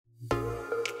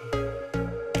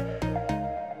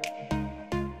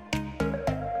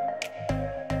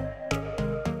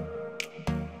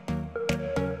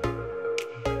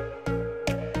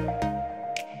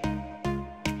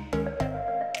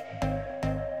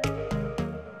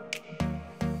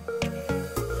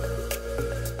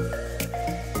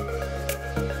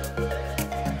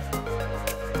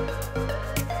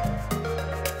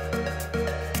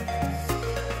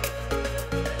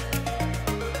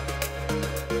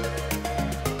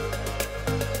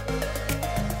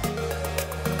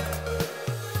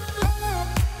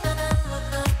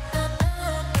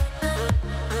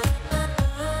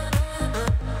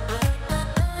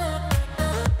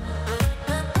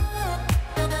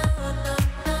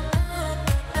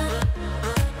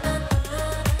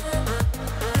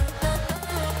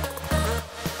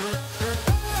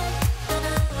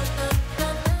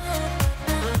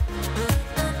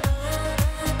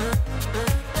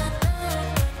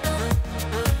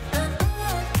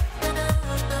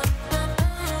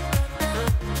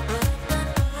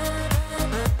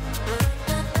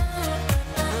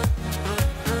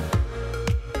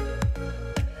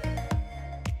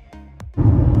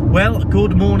Well,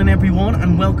 good morning everyone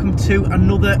and welcome to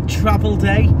another travel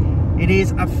day. It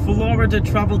is a Florida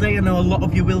travel day. I know a lot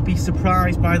of you will be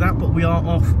surprised by that, but we are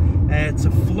off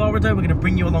to Florida. We're going to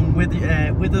bring you along with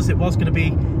us. It was going to be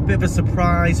a bit of a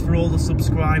surprise for all the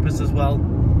subscribers as well.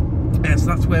 So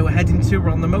that's where we're heading to.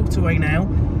 We're on the motorway now.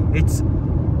 It's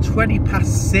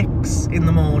 6:20 in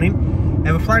the morning.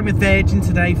 We're flying with Virgin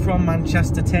today from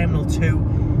Manchester Terminal 2.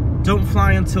 Don't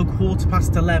fly until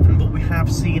 11:15, but we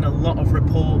have seen a lot of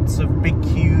reports of big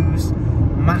queues,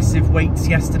 massive waits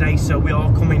yesterday, so we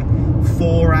are coming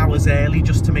 4 hours early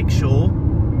just to make sure.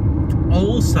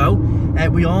 Also,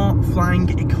 we are flying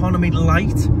economy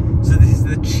light, so this is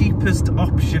the cheapest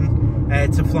option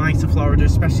to fly to Florida,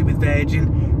 especially with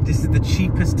Virgin. This is the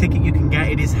cheapest ticket you can get.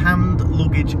 It is hand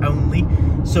luggage only,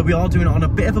 so we are doing it on a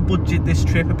bit of a budget this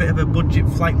trip, a bit of a budget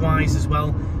flight wise as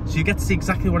well, so you get to see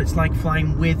exactly what it's like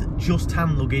flying with just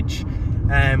hand luggage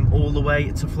all the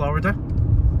way to Florida.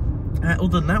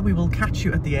 Other than that, we will catch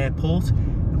you at the airport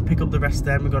and pick up the rest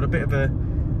then. We've got a bit of a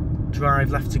drive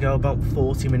left to go, about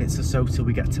 40 minutes or so till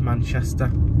we get to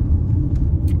Manchester.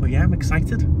 But yeah, I'm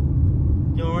excited.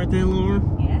 You alright there, Laura?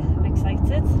 Yeah, I'm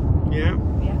excited. Yeah?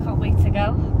 Yeah, I can't wait to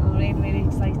go. I'm really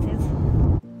excited.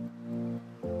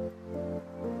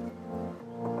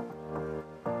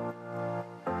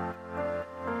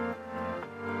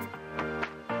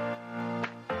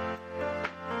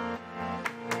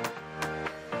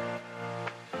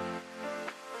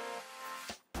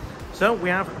 So we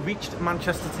have reached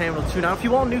Manchester Terminal 2 now. If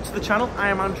you are new to the channel, I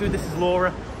am Andrew, this is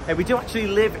Laura. We do actually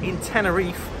live in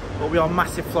Tenerife, but we are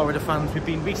massive Florida fans. We've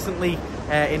been recently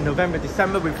in November,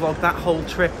 December. We vlogged that whole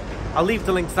trip. I'll leave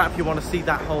the link to that if you want to see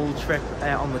that whole trip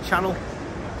on the channel.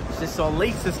 So this is our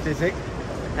latest visit.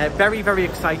 Very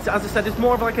excited. As I said, it's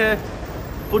more of like a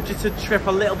budgeted trip,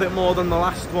 a little bit more than the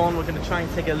last one. We're going to try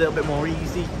and take it a little bit more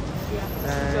easy.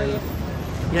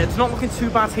 Yeah, it's not looking too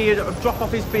bad here.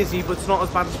 Drop-off is busy, but it's not as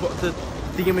bad as what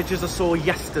the images I saw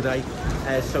yesterday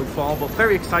so far. But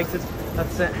very excited.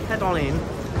 Let's head on in,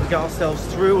 get ourselves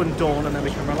through and done, and then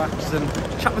we can relax and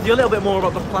chat with you a little bit more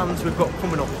about the plans we've got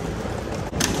coming up.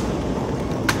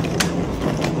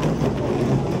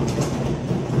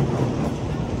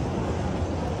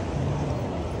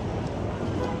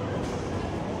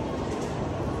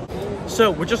 So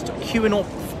we're just queuing up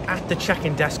at the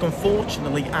check-in desk.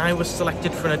 Unfortunately, I was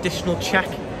selected for an additional check,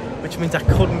 which means I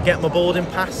couldn't get my boarding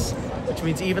pass, which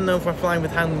means even though if we're flying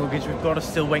with hand luggage, we've got to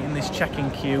still wait in this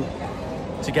check-in queue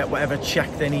to get whatever check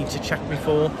they need to check me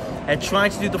for.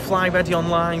 Tried to do the fly ready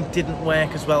online, didn't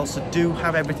work as well, so do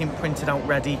have everything printed out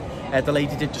ready. The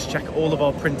lady did just check all of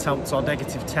our printouts, our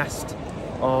negative test,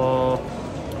 our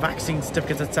vaccine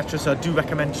certificates, etc. So I do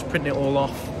recommend just printing it all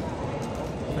off.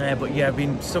 But yeah, I've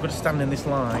been still got to stand in this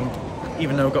line,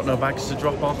 even though I've got no bags to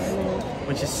drop off,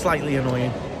 which is slightly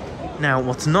annoying. Now,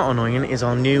 what's not annoying is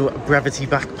our new Brevity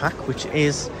backpack, which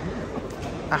is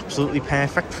absolutely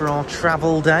perfect for our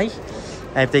travel day.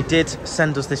 They did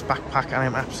send us this backpack and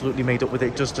I'm absolutely made up with it.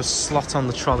 It does just slot on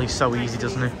the trolley so easy,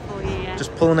 doesn't it? Oh, yeah.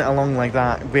 Just pulling it along like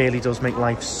that really does make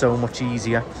life so much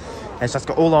easier. So that's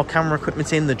got all our camera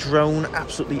equipment in, the drone,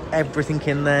 absolutely everything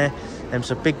in there.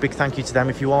 So big thank you to them.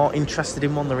 If you are interested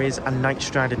in one, there is a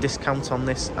KnightStrider discount on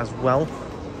this as well,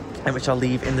 which I'll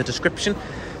leave in the description.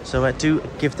 So do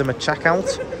give them a check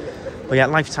out. But yeah,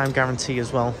 lifetime guarantee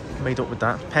as well, made up with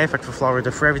that. Perfect for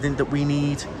Florida, for everything that we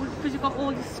need. Because you've got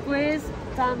all your squares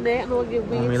down there and all your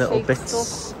weird all your little bits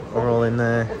stuff are all in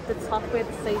there. At the top where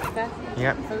the safety.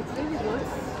 Yeah. So it's really nice.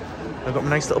 I've got a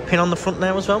nice little pin on the front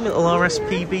there as well, my little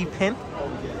RSPB pin.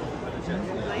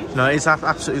 No, it's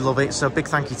absolutely love it. So big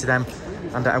thank you to them,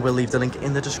 and I will leave the link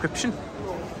in the description.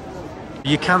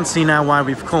 You can see now why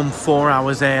we've come 4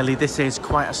 hours early. This is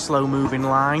quite a slow moving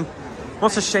line.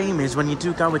 What's a shame is when you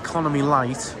do go economy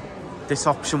light, this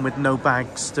option with no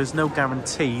bags, there's no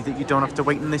guarantee that you don't have to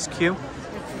wait in this queue.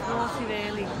 It's naughty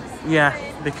really. Yeah,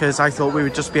 because I thought we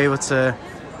would just be able to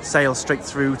sail straight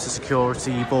through to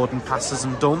security, boarding passes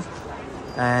and done.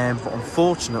 But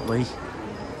unfortunately,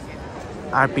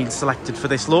 I've been selected for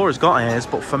this. Laura's got hers,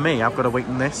 but for me, I've got to wait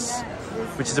in this,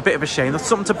 which is a bit of a shame. That's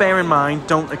something to bear in mind.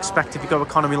 Don't expect if you go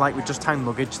economy light with just hand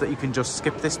luggage that you can just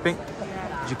skip this bit.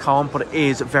 You can't, but it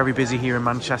is very busy here in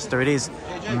Manchester. It is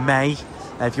May.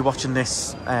 If you're watching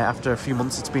this after a few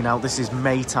months it's been out, this is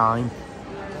May time.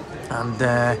 And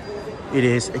it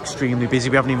is extremely busy.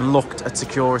 We haven't even looked at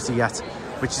security yet,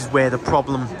 which is where the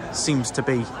problem seems to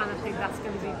be. And I think that's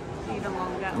going to be even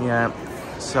longer. Yeah,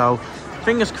 so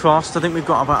fingers crossed. I think we've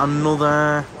got about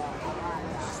another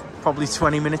probably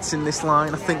 20 minutes in this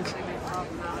line, I think.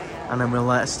 And then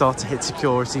we'll start to hit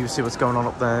security. We'll see what's going on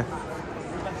up there.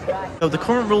 So the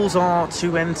current rules are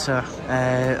to enter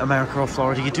America or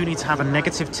Florida, you do need to have a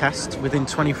negative test within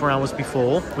 24 hours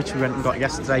before, which we went and got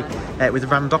yesterday with the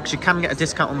Randox. You can get a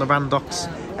discount on the Randox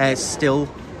still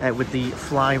with the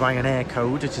Fly Ryanair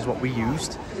code, which is what we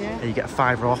used. Yeah. You get a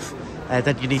 £5 off.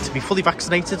 Then you need to be fully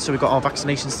vaccinated, so we've got our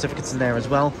vaccination certificates in there as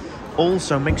well.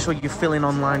 Also, make sure you fill in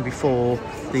online before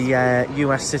the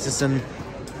US citizen.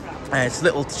 It's a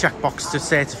little checkbox to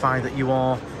certify that you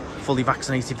are fully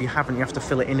vaccinated. If you haven't, you have to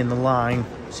fill it in the line.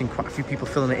 I've seen quite a few people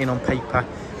filling it in on paper.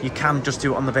 You can just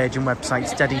do it on the Virgin website.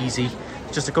 It's dead easy.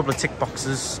 Just a couple of tick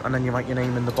boxes and then you write your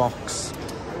name in the box.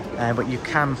 But you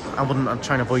can, I'm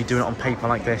trying to avoid doing it on paper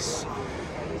like this.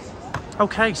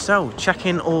 Okay, so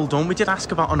check-in all done. We did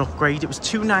ask about an upgrade. It was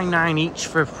 $299 each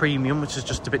for a premium, which is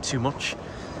just a bit too much.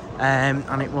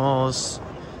 And it was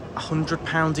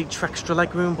 £100 each for extra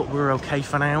legroom, but we're okay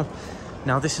for now.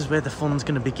 Now this is where the fun's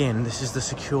going to begin. This is the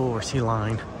security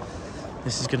line.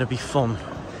 This is going to be fun.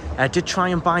 I did try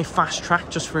and buy Fast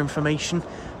Track just for information,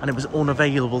 and it was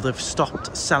unavailable. They've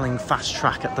stopped selling Fast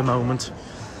Track at the moment,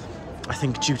 I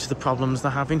think due to the problems they're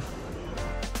having.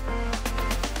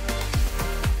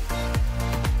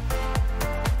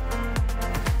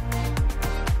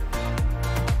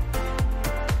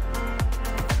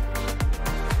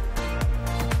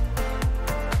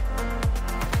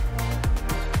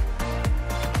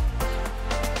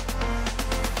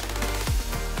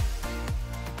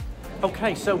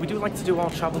 Okay, so we do like to do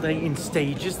our travel day in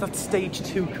stages. That's stage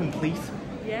 2 complete.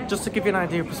 Yeah. Just to give you an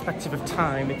idea of perspective of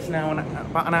time, it's now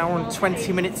about an hour and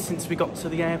 20 minutes since we got to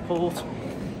the airport.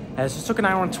 So it took an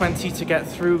hour and 20 to get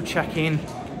through check-in,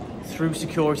 through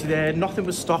security there. Nothing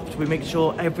was stopped. We made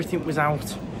sure everything was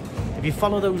out. If you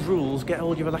follow those rules, get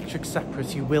all your electrics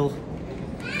separate, you will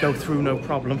go through no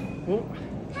problem.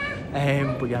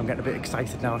 But yeah, I'm getting a bit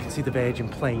excited now. I can see the Virgin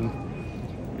plane.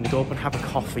 I'm going to go up and have a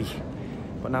coffee.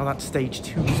 But now that stage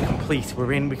 2 is complete,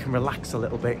 we're in, we can relax a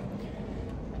little bit.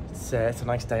 It's a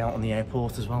nice day out on the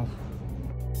airport as well.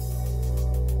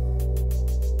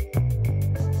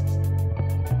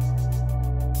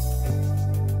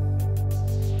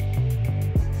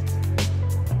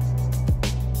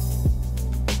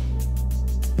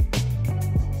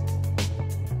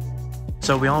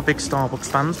 So we are big Starbucks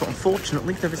fans, but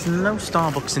unfortunately there is no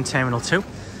Starbucks in Terminal 2. So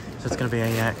it's going to be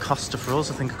a Costa for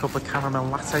us. I think a couple of caramel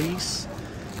lattes.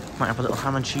 Might have a little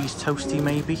ham and cheese toasty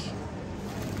maybe.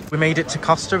 We made it to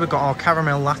Costa. We've got our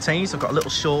caramel lattes. I've got a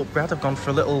little shortbread. I've gone for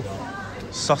a little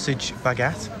sausage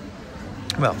baguette.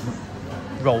 Well,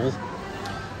 roll.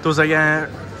 There was a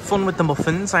fun with the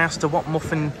muffins. I asked her what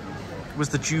muffin was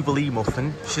the Jubilee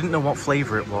muffin. She didn't know what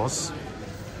flavour it was.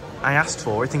 I asked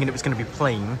for it thinking it was going to be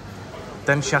plain.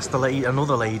 Then she asked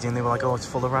another lady and they were like, oh, it's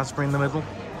full of raspberry in the middle.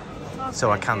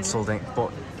 So I cancelled it.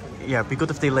 But yeah, it'd be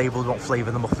good if they labelled what flavour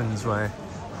the muffins were.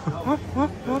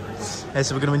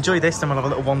 So we're going to enjoy this, then we'll have a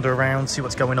little wander around, see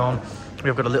what's going on.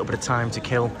 We've got a little bit of time to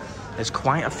kill. There's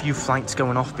quite a few flights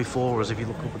going off before us if you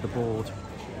look up at the board.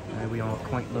 We are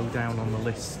quite low down on the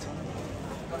list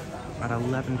at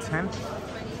 11:10.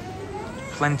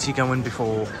 Plenty going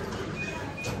before.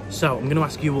 So I'm going to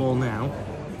ask you all now,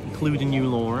 including you,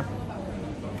 Laura,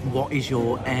 what is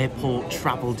your airport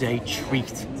travel day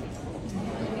treat?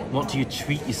 What do you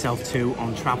treat yourself to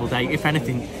on travel day? If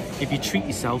anything, if you treat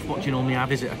yourself, what do you normally have?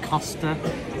 Is it a Costa?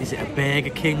 Is it a Burger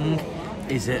King?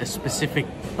 Is it a specific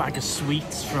bag of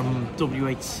sweets from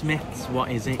W.H. Smith's?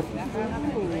 What is it?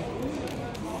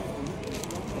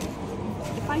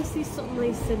 If I see something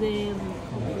nice in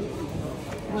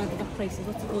whatever that place is,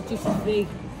 what's it called? Duty free.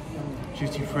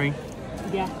 Duty free?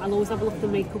 Yeah, I'll always have a look at the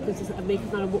makeup. It's just a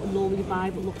makeup that I wouldn't normally buy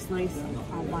but looks nice.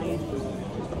 I'll buy it.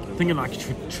 Thinking like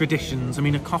traditions. I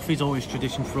mean, a coffee's always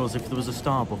tradition for us. If there was a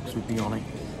Starbucks, we'd be on it.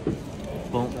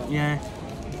 But yeah,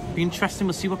 be interesting.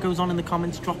 We'll see what goes on in the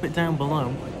comments. Drop it down below.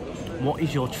 What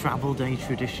is your travel day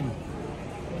tradition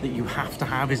that you have to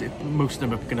have? Is it, most of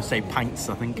them are going to say pints,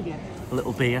 I think. Yeah. A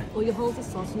little beer. Or you hold the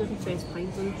sauce and have your first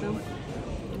pint on it though.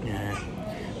 Yeah.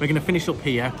 We're going to finish up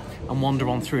here and wander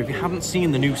on through. If you haven't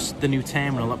seen the new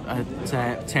terminal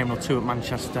at Terminal 2 at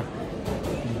Manchester,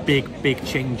 big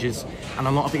changes, and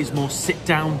a lot of it is more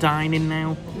sit-down dining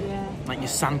now. Yeah. Like your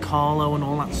San Carlo and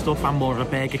all that stuff. I'm more of a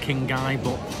Burger King guy,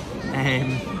 but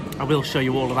I will show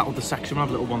you all of that other section. We'll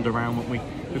have a little wander around, won't we?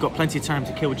 We've got plenty of time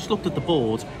to kill. We just looked at the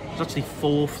board. There's actually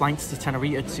 4 flights to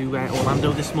Tenerife to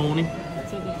Orlando this morning.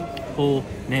 4,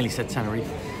 nearly said Tenerife.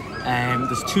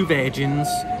 There's 2 Virgins,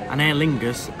 an Aer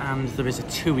Lingus, and there is a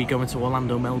TUI going to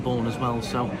Orlando, Melbourne as well.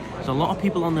 So there's a lot of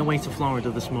people on their way to Florida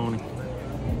this morning.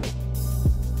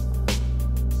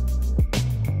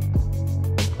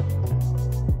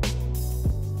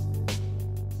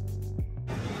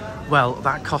 Well,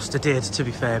 that Costa did, to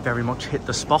be fair, very much hit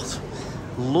the spot.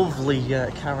 Lovely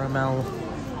caramel,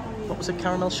 what was it,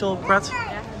 caramel shortbread?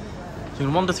 Yeah. So you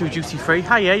can wander through duty free.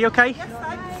 Hi, you okay? Yes,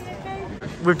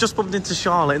 thanks. We've just bumped into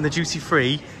Charlotte in the duty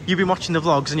free. You've been watching the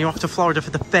vlogs and you're off to Florida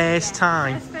for the first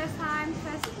time. First time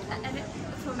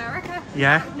to America.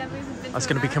 Yeah? I've never even been That's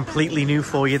to going to be America. completely new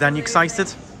for you then. You excited?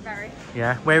 Very.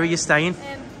 Yeah. Where are you staying?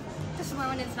 Just somewhere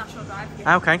on International Drive.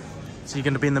 Okay. So you're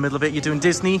going to be in the middle of it. You're doing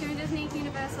Disney? Doing Disney,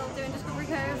 Universal, doing Discovery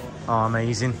Cove. Oh,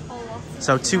 amazing. All lot.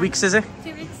 So 2 weeks, is it?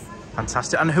 2 weeks.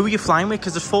 Fantastic. And who are you flying with?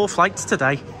 Because there's 4 flights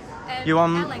today. You're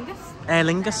on Aer Lingus. Aer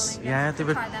Lingus? Yeah, they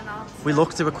were. Try them out. We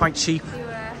looked, they were quite cheap. They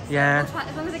were, Yeah.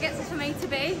 as long as it gets us from A to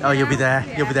B. Oh, you'll be there.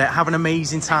 Yeah. You'll be there. Have an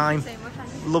amazing time. Thank you so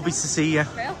much. Lovely to see you.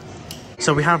 Real.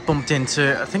 So we have bumped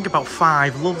into, I think, about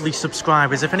 5 lovely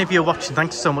subscribers. If any of you are watching,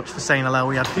 thank you so much for saying hello.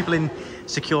 We had people in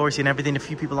security and everything, a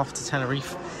few people off to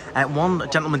Tenerife. One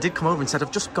gentleman did come over and said,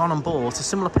 I've just gone on board a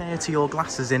similar pair to your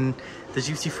glasses in the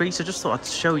duty free. So just thought I'd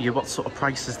show you what sort of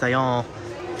prices they are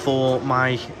for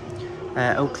my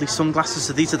Oakley sunglasses.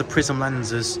 So these are the prism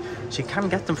lenses. So you can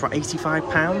get them for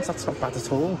 £85. That's not bad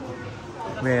at all,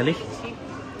 really.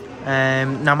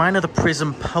 Now mine are the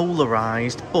prism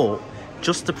polarized, but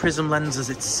just the prism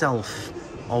lenses itself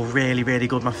are really, really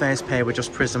good. My first pair were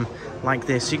just prism like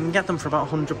this. So you can get them for about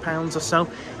 £100 or so.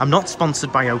 I'm not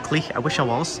sponsored by Oakley. I wish I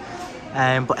was.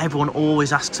 But everyone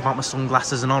always asks about my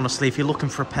sunglasses, and honestly, if you're looking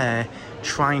for a pair,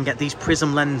 try and get these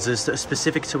prism lenses that are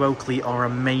specific to Oakley. Are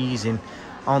amazing,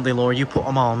 aren't they, Laura? You put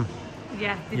them on.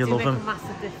 Yeah, they you do love make them. a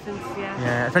massive difference, yeah.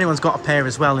 Yeah, if anyone's got a pair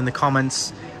as well in the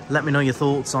comments, let me know your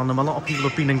thoughts on them. A lot of people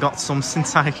have been and got some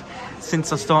since I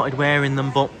started wearing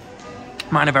them, but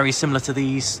mine are very similar to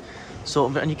these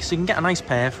sort of, and so you can get a nice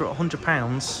pair for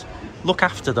 £100. Look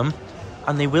after them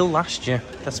and they will last you.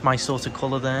 That's my sort of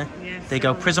colour there. Yeah, there you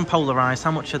go, prism polarised.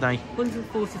 How much are they?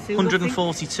 142.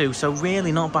 142, so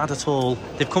really not bad at all.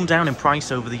 They've come down in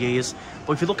price over the years,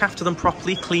 but if you look after them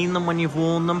properly, clean them when you've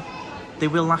worn them, they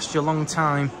will last you a long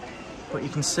time. But you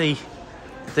can see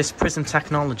this prism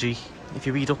technology, if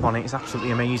you read up on it, is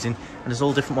absolutely amazing. And there's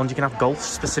all different ones. You can have golf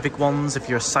specific ones if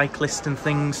you're a cyclist and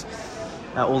things.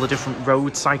 All the different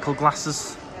road cycle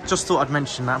glasses. Just thought I'd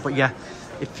mention that. But yeah,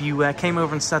 if you came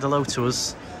over and said hello to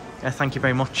us, thank you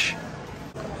very much.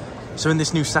 So in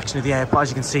this new section of the airport, as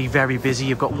you can see, very busy.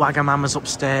 You've got Wagamamas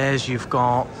upstairs. You've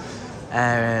got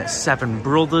 7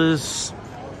 Brothers.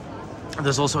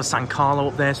 There's also a San Carlo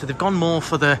up there. So they've gone more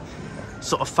for the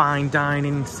sort of fine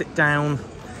dining, sit down.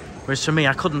 Whereas for me,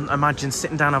 I couldn't imagine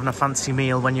sitting down having a fancy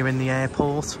meal when you're in the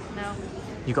airport. No.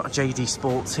 You've got a JD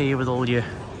Sports here with all your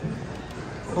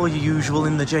usual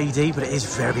in the JD, but it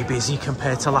is very busy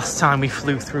compared to last time we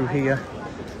flew through here.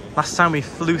 Last time we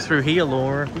flew through here,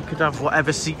 Laura, you could have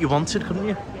whatever seat you wanted, couldn't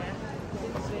you?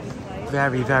 Yeah.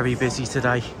 Very, very busy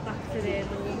today. Back to there,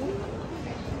 normal.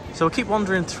 So we'll keep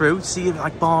wandering through, see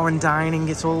like bar and dining.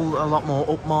 It's all a lot more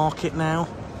upmarket now.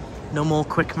 No more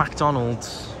quick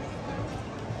McDonald's.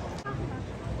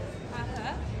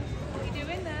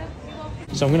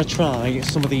 So I'm going to try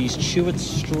some of these Chewed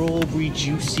strawberry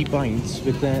juicy bites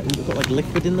with they've got like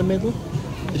liquid in the middle.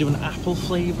 They do an apple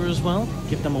flavour as well.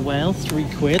 Give them a whirl,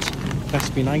 £3.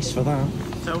 Best be nice for that.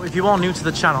 So if you are new to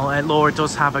the channel, Laura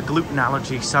does have a gluten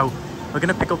allergy, so we're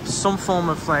going to pick up some form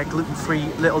of gluten-free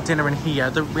little dinner in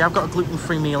here. We have got a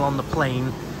gluten-free meal on the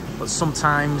plane, but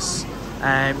sometimes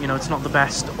you know, it's not the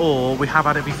best, or we have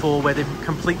had it before where they've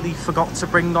completely forgot to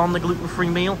bring on the gluten-free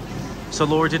meal. So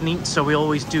Laura didn't eat, so we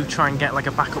always do try and get like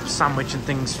a backup sandwich and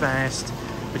things first,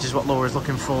 which is what Laura's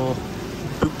looking for.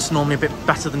 Boots normally a bit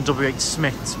better than WH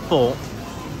Smith's, but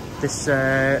this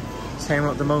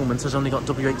terminal at the moment has only got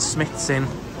WH Smith's in,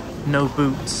 no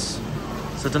Boots.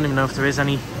 So I don't even know if there is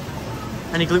any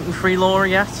gluten-free, Laura,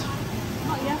 yet.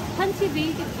 Not yet. Plenty of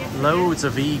vegan. Yes, Loads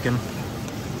of vegan,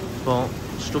 but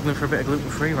struggling for a bit of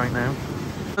gluten-free right now.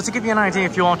 But to give you an idea,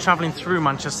 if you are travelling through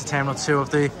Manchester Terminal 2, of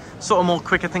the sort of more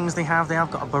quicker things they have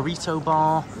got a burrito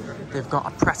bar, they've got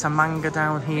a Pret a Manga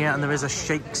down here, and there is a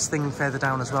shakes thing further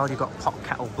down as well. You've got Pot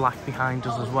Kettle Black behind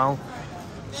us as well.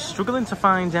 Struggling to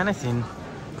find anything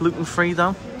gluten-free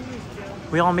though.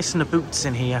 We are missing the Boots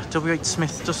in here. WH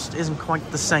Smith just isn't quite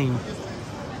the same.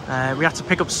 We had to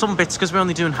pick up some bits because we're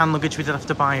only doing hand luggage. We did have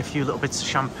to buy a few little bits of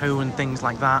shampoo and things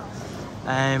like that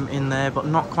in there, but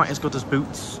not quite as good as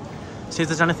Boots. See if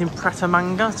there's anything Pret a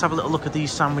Manga. Let's have a little look at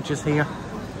these sandwiches here.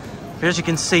 As you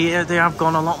can see, they have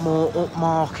gone a lot more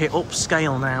upmarket,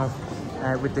 upscale now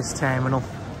with this terminal.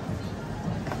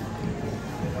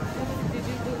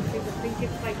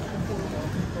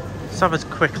 Let's have a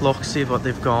quick look, see what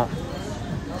they've got.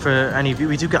 For any of you,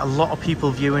 we do get a lot of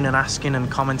people viewing and asking and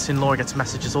commenting. Laura gets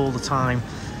messages all the time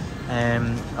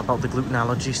about the gluten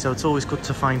allergy, so it's always good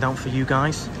to find out for you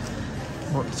guys.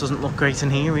 Well, it doesn't look great in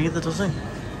here either, does it?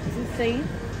 It's insane.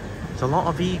 It's a lot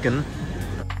of vegan.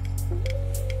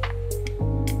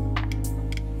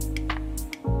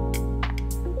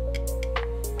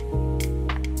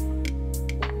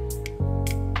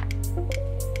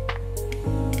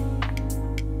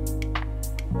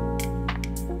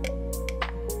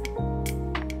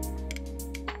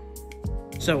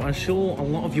 So I'm sure a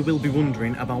lot of you will be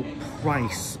wondering about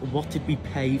price. What did we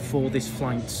pay for this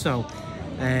flight? So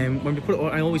when we put it,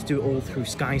 I always do it all through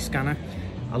Skyscanner.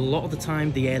 A lot of the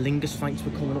time the Aer Lingus flights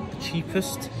were coming up the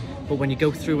cheapest, but when you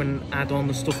go through and add on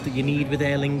the stuff that you need with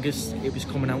Aer Lingus, it was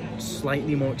coming out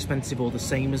slightly more expensive or the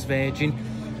same as Virgin.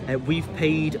 We've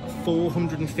paid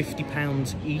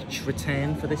 £450 each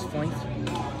return for this flight.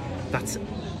 That's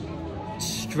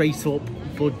straight up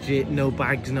budget, no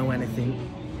bags, no anything.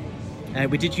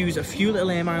 We did use a few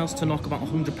little air miles to knock about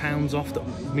 £100 off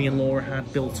that me and Laura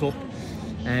had built up.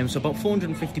 So about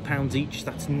 £450 each,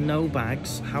 that's no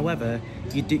bags. However,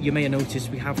 you may have noticed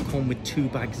we have come with 2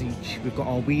 bags each. We've got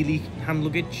our wheelie hand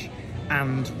luggage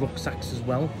and rucksacks as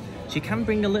well. So you can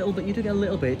bring a little bit, you do get a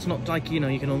little bit. It's not like, you know,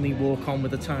 you can only walk on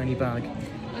with a tiny bag.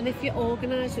 And if you're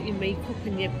organised with your makeup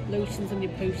and your lotions and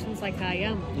your potions like I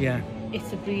am, yeah,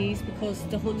 it's a breeze, because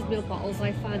the 100ml bottles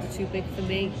I find are too big for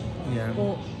me. Yeah.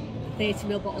 But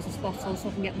 30ml bottles are spot on, so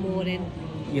I can get more in.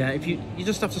 Yeah, if you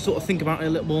just have to sort of think about it a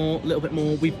little bit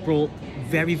more. We've brought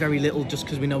very little just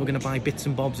because we know we're going to buy bits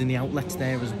and bobs in the outlets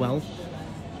there as well.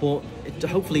 But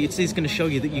hopefully it is going to show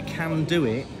you that you can do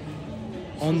it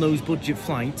on those budget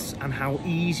flights, and how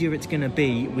easier it's going to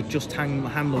be with just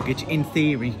hand luggage. In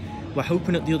theory, we're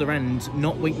hoping at the other end,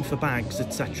 not waiting for bags,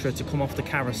 etc., to come off the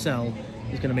carousel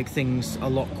is going to make things a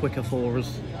lot quicker for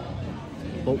us.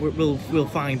 But we'll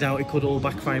find out. It could all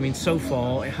backfire. I mean, so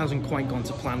far it hasn't quite gone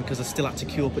to plan because I still had to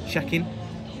queue up at check-in.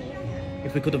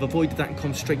 If we could have avoided that and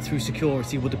come straight through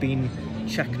security, would have been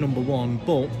check number 1.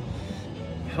 But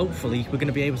hopefully we're going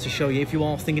to be able to show you, if you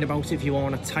are thinking about it, if you are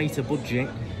on a tighter budget,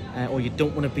 or you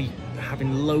don't want to be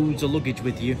having loads of luggage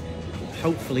with you,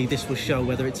 hopefully this will show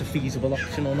whether it's a feasible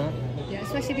option or not. Yeah,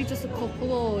 especially if you're just a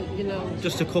couple, or, you know.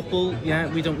 Just a couple,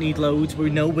 yeah, we don't need loads. We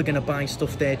know we're going to buy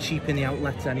stuff there cheap in the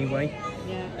outlets anyway.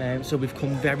 Yeah. So we've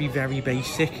come very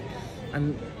basic.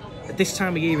 And at this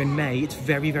time of year in May, it's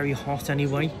very hot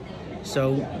anyway.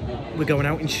 So we're going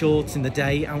out in shorts in the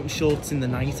day, out in shorts in the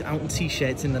night, out in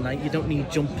t-shirts in the night. You don't need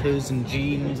jumpers and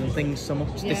jeans and things so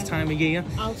much this time of year.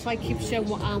 I'll try to keep showing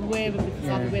what I'm wearing, because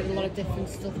I'll be wearing a lot of different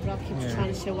stuff, but I'll keep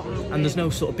trying to show what I'm wearing. And there's no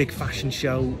sort of big fashion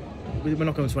show. We're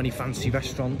not going to any fancy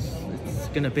restaurants. It's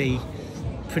going to be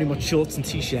pretty much shorts and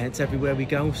t-shirts everywhere we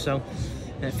go. So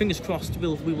fingers crossed,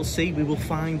 we will see. We will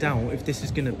find out if this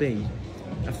is going to be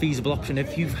a feasible option.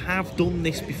 If you have done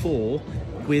this before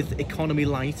with economy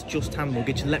light, just hand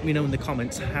luggage, let me know in the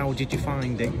comments, how did you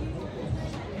find it?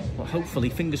 Well, hopefully,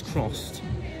 fingers crossed,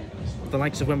 the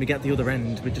likes of when we get the other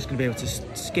end, we're just going to be able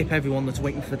to skip everyone that's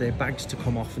waiting for their bags to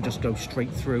come off and just go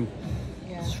straight through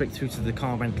to the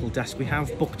car rental desk. We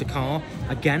have booked a car.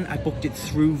 Again, I booked it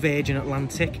through Virgin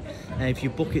Atlantic. If you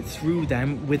book it through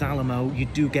them with Alamo, you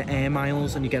do get air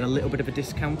miles and you get a little bit of a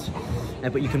discount.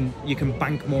 But you can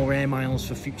bank more air miles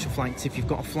for future flights. If you've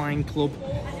got a flying club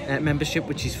membership,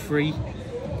 which is free,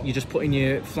 you just put in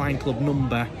your flying club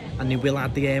number and they will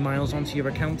add the air miles onto your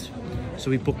account. So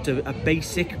we booked a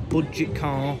basic budget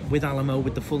car with Alamo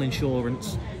with the full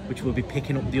insurance, which we'll be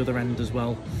picking up the other end as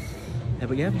well.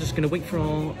 But yeah, I'm just going to wait for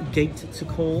our gate to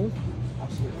call.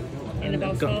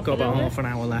 Got about half an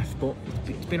hour left, but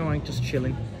it's been alright, just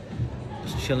chilling.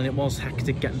 It was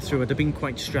hectic getting through. I'd have been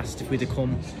quite stressed if we'd have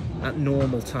come at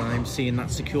normal time, seeing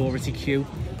that security queue.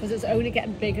 Because it was only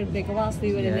getting bigger and bigger whilst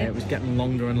we were in it. Yeah, it was getting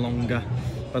longer and longer.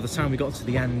 By the time we got to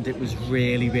the end, it was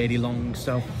really long.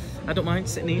 So I don't mind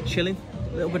sitting here chilling.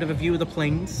 A little bit of a view of the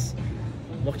planes.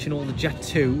 Watching all the Jet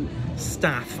 2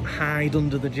 staff hide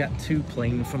under the Jet 2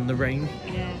 plane from the rain.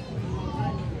 Yeah.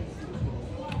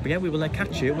 But yeah, we will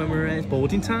catch you when we're at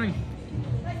boarding time.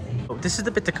 Oh, this is the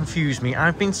bit that confused me.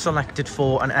 I've been selected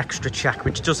for an extra check,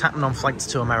 which does happen on flights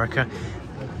to America.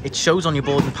 It shows on your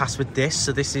boarding pass with this,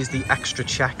 so this is the extra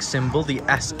check symbol, the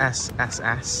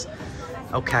SSSS.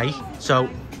 Okay, so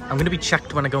I'm going to be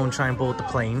checked when I go and try and board the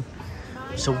plane.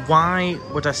 So why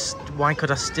could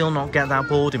I still not get that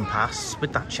boarding pass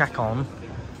with that check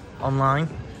online?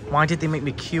 Why did they make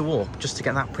me queue up just to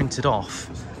get that printed off?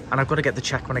 And I've got to get the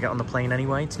check when I get on the plane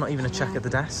anyway. It's not even a check at the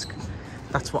desk.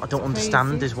 That's what I don't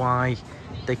understand, is why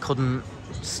they couldn't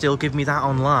still give me that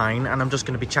online and I'm just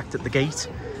going to be checked at the gate.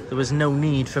 There was no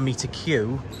need for me to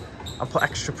queue and put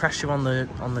extra pressure on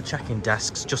the check-in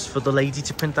desks just for the lady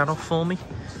to print that off for me.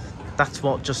 That's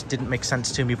what just didn't make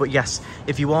sense to me. But yes,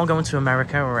 if you are going to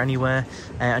America or anywhere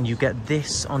and you get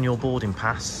this on your boarding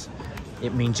pass,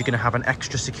 it means you're going to have an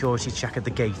extra security check at the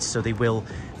gate. So they will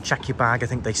check your bag. I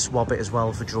think they swab it as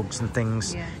well for drugs and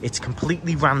things. Yeah. It's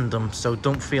completely random, so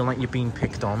don't feel like you're being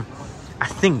picked on. I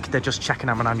think they're just checking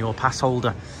I'm an annual pass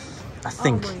holder. I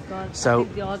think. Oh my God. So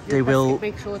they will,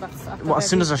 make sure that's well, as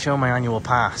soon as I show my annual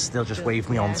pass, they'll just wave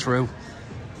me on through.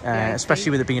 Especially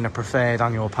with it being a preferred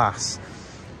annual pass.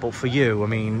 But for you, I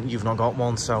mean, you've not got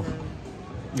one, so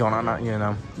you're not, you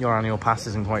know, your annual pass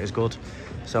isn't quite as good.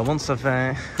 So once I've,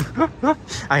 I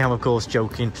am of course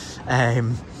joking,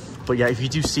 but yeah, if you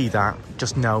do see that,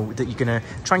 just know that you're gonna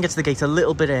try and get to the gate a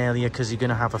little bit earlier, because you're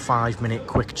gonna have a 5-minute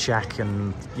quick check,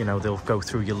 and you know they'll go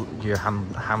through your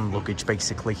hand luggage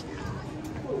basically.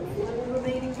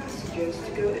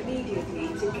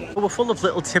 We're full of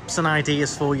little tips and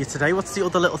ideas for you today. What's the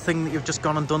other little thing that you've just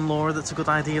gone and done, Laura, that's a good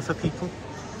idea for people?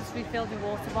 Just refill your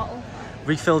water bottle.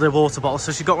 Refill their water bottle.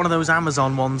 So she's got one of those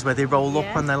Amazon ones where they roll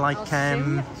up and they're like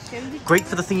great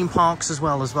for the theme parks as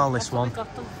well. This one.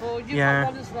 Got them for you. Yeah.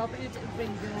 Got one as well, but you didn't bring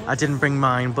yours. I didn't bring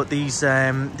mine, but these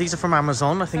are from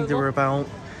Amazon. I think they were about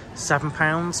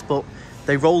 £7, but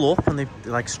they roll up and they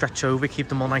like stretch over, keep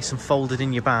them all nice and folded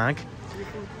in your bag. So you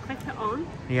can click it on.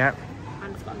 Yeah.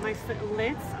 And it's got a nice little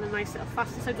lid and a nice little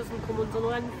fastener, so it doesn't come undone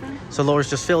or anything. So Laura's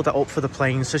just filled that up for the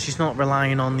plane, so she's not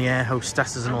relying on the air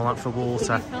hostesses and all that for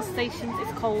water. The refill stations,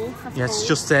 it's cold. Yeah, it's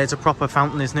just there. It's a proper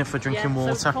fountain, isn't it, for drinking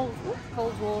water? So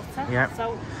cold water. Yeah.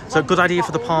 So good idea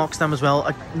for the parks, them as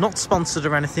well. Not sponsored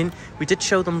or anything. We did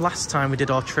show them last time we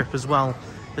did our trip as well.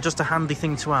 They're just a handy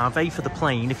thing to have, A, for the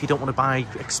plane if you don't want to buy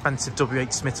expensive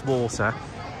W.H. Smith's water,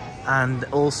 and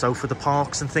also for the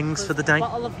parks and things for the day. A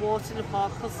bottle of water in the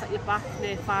park will set you back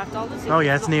near $5. Oh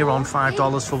yeah, it's near on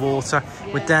 $5 for water.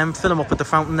 Yeah. With them, fill them up at the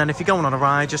fountain, then if you're going on a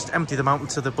ride, just empty them out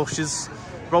into the bushes,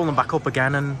 roll them back up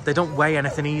again, and they don't weigh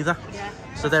anything either. Yeah.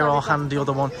 So they're all handy.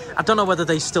 Other one, I don't know whether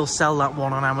they still sell that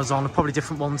one on Amazon, probably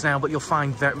different ones now, but you'll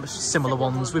find very similar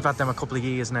ones. We've had them a couple of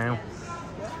years now.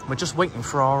 We're just waiting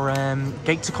for our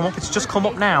gate to come up. It's just come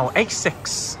up now,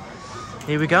 A6.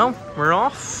 Here we go, we're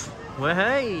off. Well,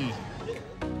 hey.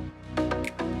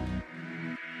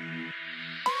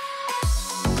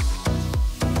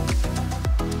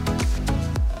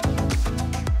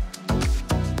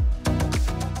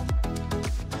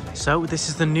 So this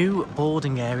is the new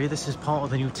boarding area. This is part of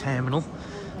the new terminal,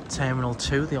 Terminal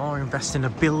 2. They are investing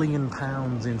 £1 billion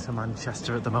into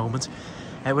Manchester at the moment.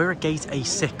 We're at gate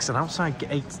A6, and outside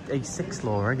gate A6,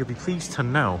 Laura, you'll be pleased to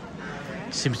know,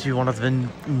 seems to be one of the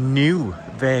new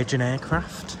Virgin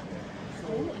aircraft.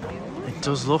 It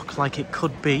does look like it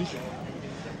could be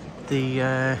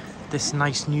the this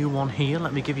nice new one here.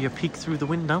 Let me give you a peek through the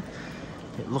window.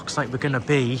 It looks like we're going to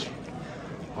be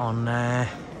on the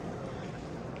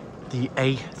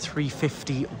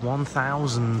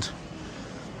A350-1000.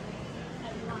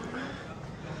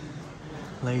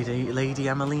 Lady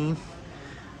Emmeline.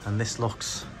 And this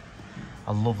looks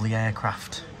a lovely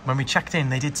aircraft. When we checked in,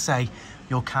 they did say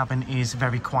your cabin is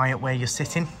very quiet where you're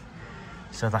sitting,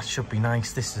 so that should be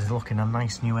nice. This is looking a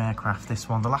nice new aircraft, this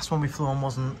one. The last one we flew on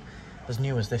wasn't as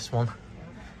new as this one.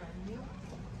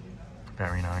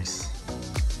 Very nice.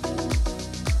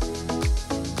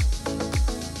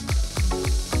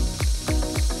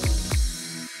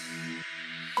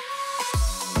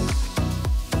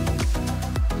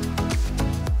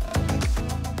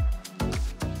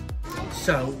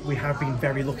 So we have been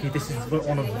very lucky. This is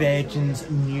one of Virgin's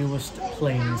newest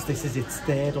planes. This is its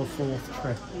 3rd or 4th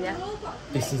trip. Yeah.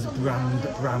 This is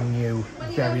brand new.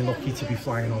 Very lucky to be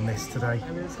flying on this today. I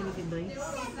know it's going to be nice.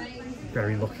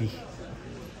 Very lucky.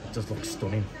 It does look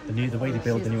stunning. The way they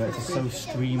build the new aircraft is so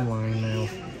streamlined now.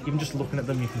 Even just looking at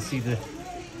them, you can see the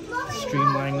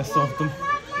streamlinedness of them.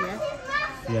 Yeah.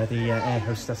 Yeah, the air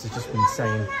hostess has just been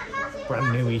saying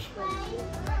brand newy.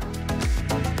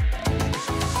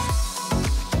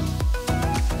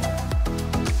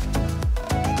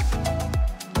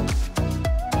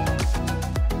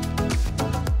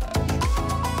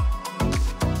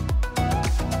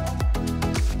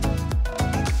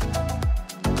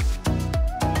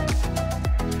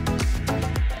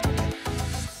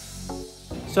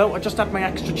 So I just had my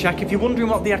extra check. If you're wondering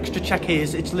what the extra check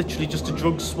is, it's literally just a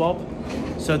drug swab.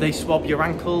 So they swab your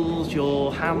ankles,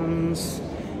 your hands,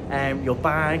 your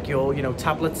bag, your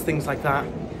tablets, things like that,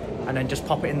 and then just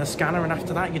pop it in the scanner, and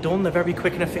after that you're done. They're very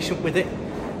quick and efficient with it.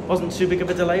 Wasn't too big of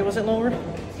a delay, was it, Laura?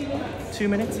 2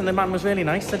 minutes, and the man was really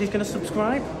nice, said he's going to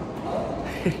subscribe.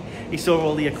 He saw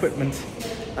all the equipment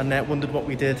and wondered what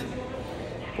we did.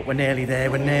 But we're nearly there,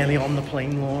 we're nearly on the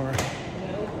plane, Laura.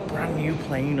 Brand new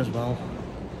plane as well.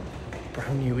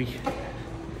 Brand newy.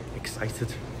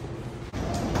 excited.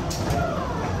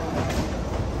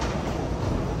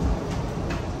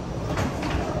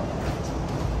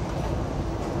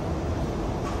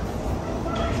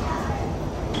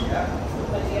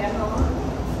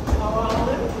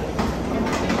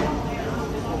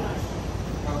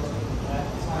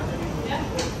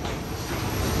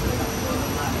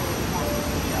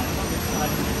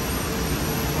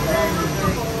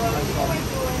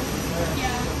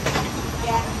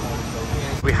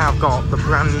 We have got the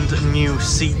brand new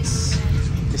seats.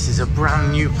 This is a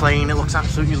brand new plane. It looks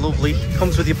absolutely lovely.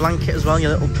 Comes with your blanket as well,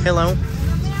 your little pillow.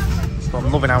 But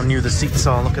I'm loving how new the seats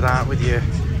are. Look at that, with your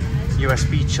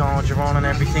USB charger on and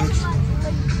everything.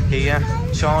 Here,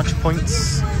 charge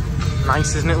points.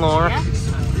 Nice, isn't it, Laura? Yeah.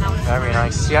 Very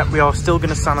nice. Yep, we are still going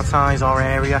to sanitize our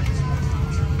area.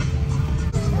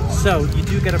 So you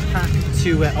do get a pack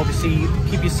to obviously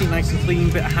keep your seat nice and clean,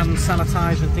 bit of hand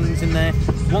sanitizer and things in there.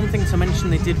 One thing to mention,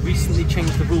 they did recently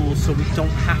change the rules so we don't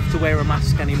have to wear a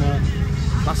mask anymore.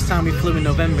 Last time we flew in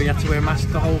November, you had to wear a mask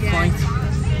the whole flight.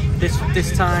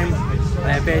 This time,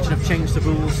 Virgin have changed the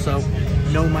rules, so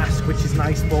no mask, which is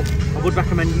nice, but I would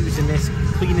recommend using this,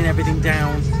 cleaning everything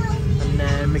down,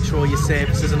 and make sure all your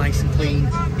surfaces are nice and clean.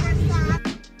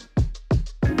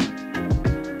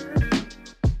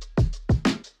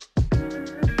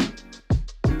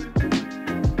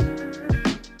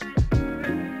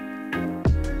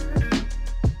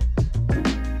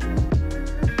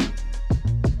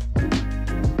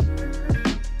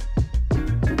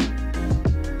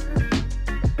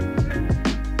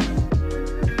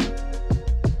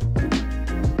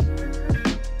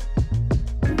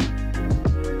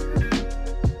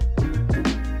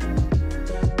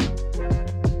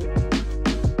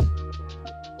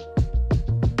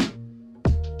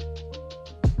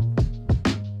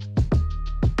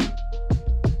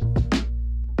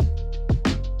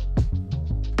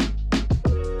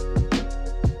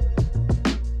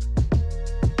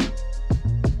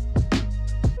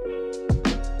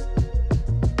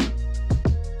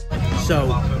 So,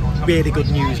 really good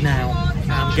news now.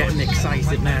 I'm getting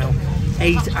excited now.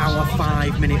 8-hour,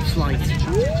 5-minute flight.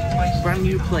 Brand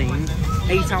new plane,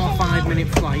 8-hour, 5-minute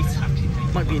flight.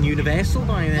 Might be in Universal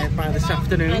by this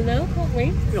afternoon. I know, can't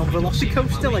wait. We're on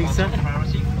Velocicoaster later.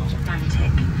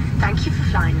 Thank you for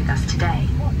flying with us today.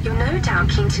 You're no doubt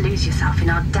keen to lose yourself in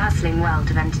our dazzling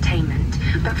world of entertainment.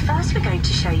 But first we're going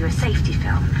to show you a safety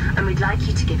film, and we'd like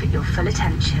you to give it your full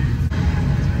attention.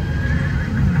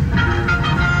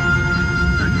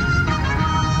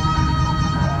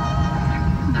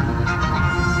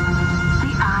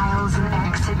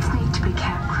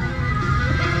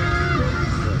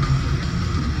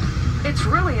 It's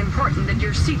really important that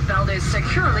your seatbelt is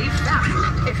securely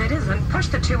fastened. If it isn't, push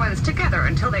the two ends together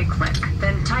until they click.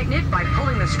 Then tighten it by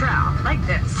pulling the strap, like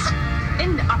this.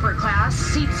 In upper class,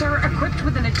 seats are equipped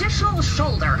with an additional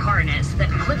shoulder harness that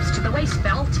clips to the waist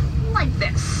belt, like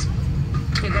this.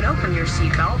 You can open your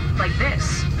seatbelt like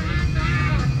this.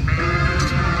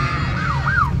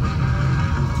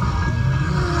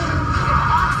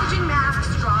 Oxygen mask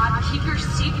strap. Keep your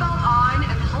seatbelt on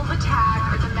and pull the tag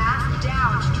or the mask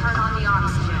down to turn on the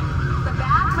oxygen. The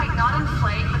bag might not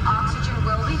inflate, but oxygen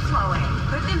will be flowing.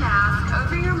 Put the mask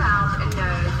over your mouth and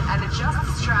nose and adjust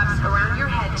the straps around your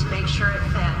head to make sure it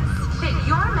fits. Fit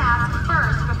your mask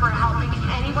first before helping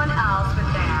anyone else with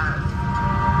theirs.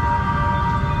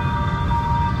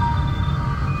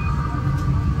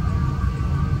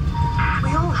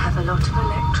 We all have a lot of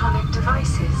electronic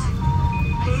devices.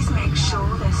 Please make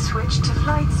sure they're switched to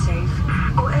flight safe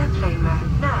or airplane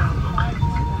mode now.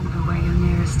 Remember where your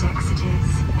nearest exit is.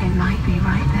 It might be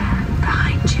right there,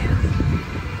 behind you.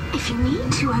 If you need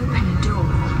to open a door,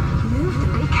 move the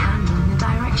big handle in the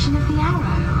direction of the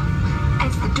arrow.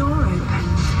 As the door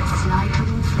opens, the slide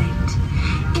will inflate.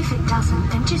 If it doesn't,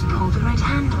 then just pull the red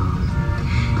handle.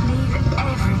 Leave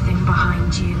everything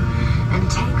behind you and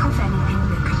take off anything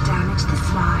that could damage the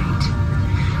slide.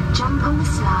 Jump on the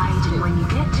slide, and when you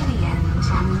get to the end,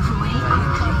 move away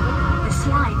quickly. The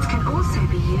slides can also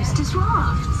be used as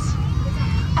rafts.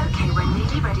 Okay, we're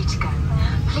nearly ready to go.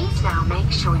 Please now make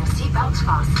sure your seatbelt's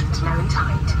fastened low and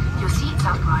tight, your seat's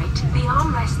upright, the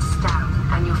armrest's down,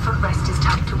 and your footrest is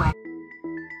tucked away.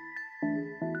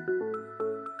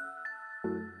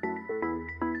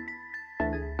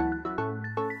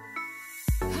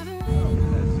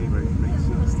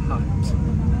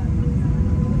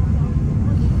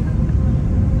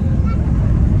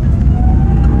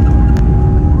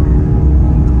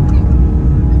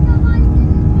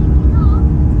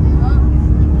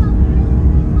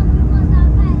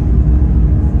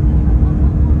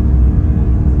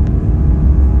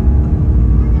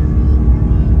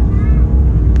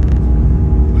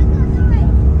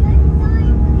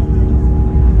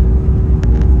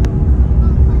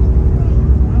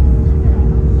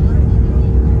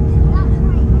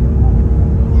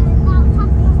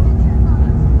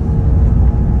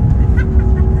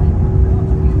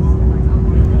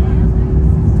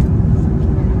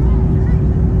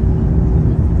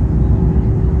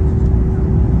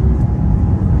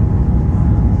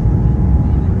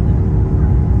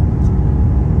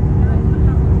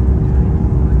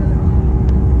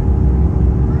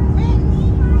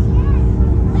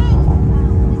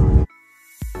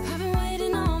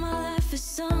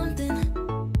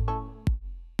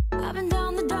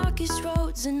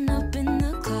 frozen up in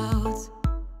the clouds,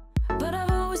 but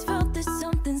I've always felt that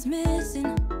something's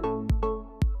missing.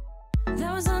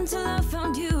 That was until I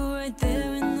found you right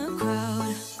there in the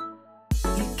crowd.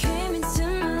 You came into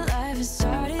my life and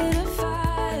started a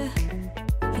fire.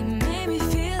 You made me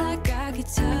feel like I could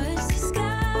touch the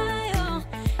sky. Oh,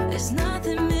 there's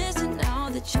nothing missing now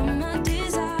that you're my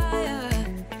desire.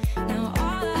 Now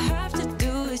all I have to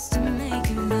do is to make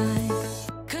you mine.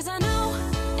 'Cause I know,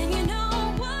 and you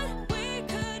know what we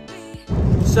could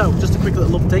be. So, just a quick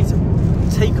little update.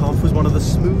 Takeoff was one of the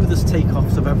smoothest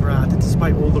takeoffs I've ever had,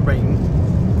 despite all the rain.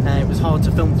 It was hard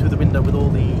to film through the window with all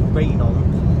the rain on.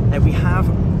 We have,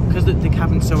 because the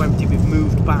cabin's so empty, we've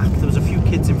moved back. There was a few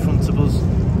kids in front of us,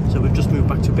 so we've just moved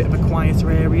back to a bit of a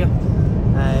quieter area.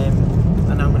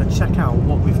 And I'm going to check out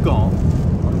what we've got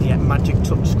on the Magic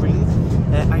touch screen.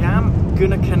 I am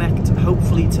going to connect,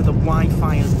 hopefully, to the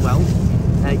Wi-Fi as well.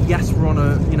 Yes, we're on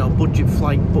a budget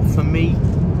flight, but for me,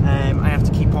 I have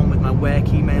to keep on with my work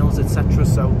emails, etc.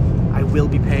 So I will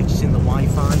be purchasing the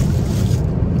Wi-Fi.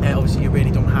 Obviously, you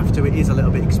really don't have to. It is a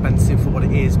little bit expensive for what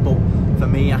it is, but for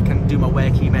me, I can do my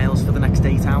work emails for the next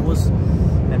 8 hours.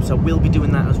 So we'll be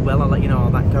doing that as well. I'll let you know how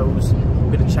that goes.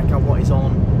 We're going to check out what is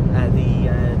on the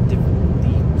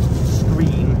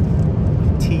screen,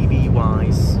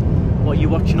 TV-wise. What are you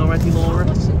watching already, Laura? I'm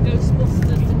watching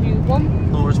Ghostbusters, the new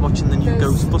one. Laura's watching the new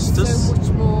Ghostbusters. So much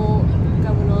more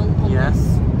going on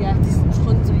this. Yeah, just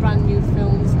tons of brand new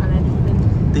films and everything.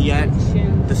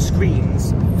 The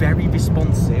screen's very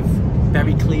responsive,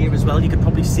 very clear as well. You could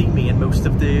probably see me in most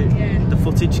of the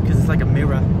footage because it's like a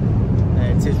mirror.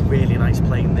 It is really nice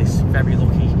playing this. Very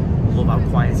lucky. Love how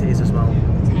quiet it is as well.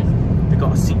 We've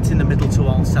got a seat in the middle to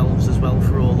ourselves as well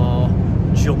for all our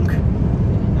junk.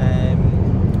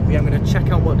 I'm going to check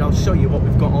out I'll show you what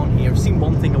we've got on here. I've seen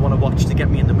one thing I want to watch to get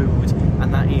me in the mood,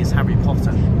 and that is Harry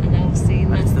Potter. I know, I've seen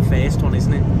that. And it's the first one,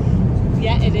 isn't it?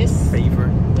 Yeah, it is.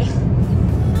 Favourite.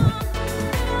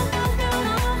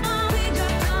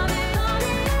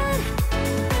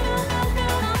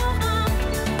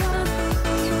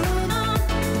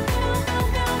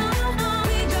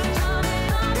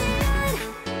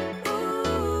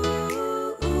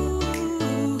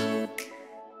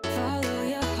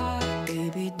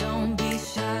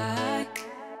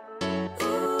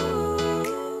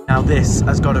 Now this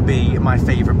has got to be my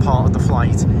favourite part of the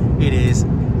flight. It is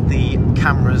the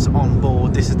cameras on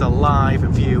board. This is the live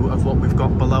view of what we've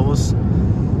got below us.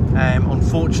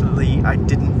 Unfortunately, I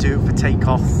didn't do it for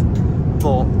takeoff,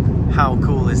 but how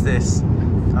cool is this?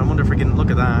 I wonder if we can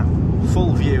look at that.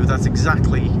 Full view, that's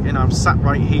exactly, I'm sat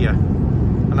right here.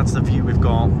 And that's the view we've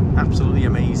got. Absolutely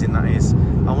amazing, that is.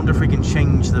 I wonder if we can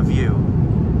change the view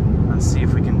and see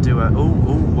if we can do a,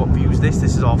 what view is this?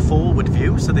 This is our forward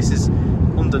view, so this is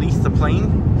underneath the plane,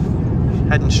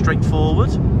 heading straight forward.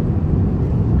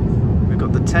 We've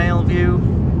got the tail view.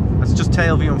 That's just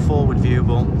tail view and forward view,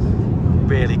 but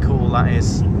really cool that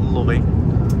is. Love it.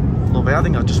 Love it. I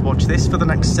think I'll just watch this for the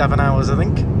next 7 hours, I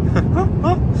think.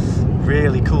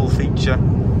 Really cool feature.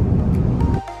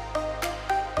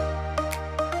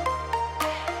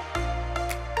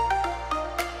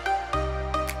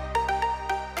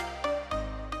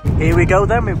 Here we go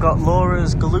then, we've got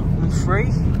Laura's gluten-free.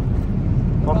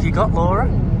 What have you got, Laura?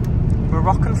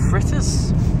 Moroccan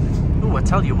fritters. Oh, I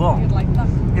tell you what, You'd like that.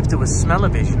 if there was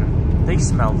smell-o-vision, they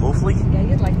smell lovely. Yeah,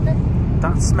 you'd like that.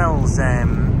 That smells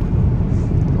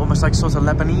almost like sort of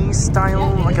Lebanese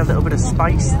style, like a little bit of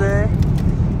spice there.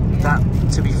 That,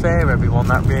 to be fair everyone,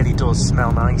 that really does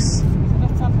smell nice.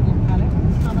 Let's have a look at it.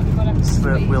 Now that we've got extra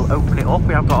space. We'll open it up.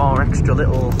 We have got our extra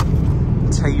little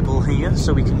table here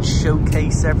so we can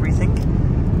showcase everything.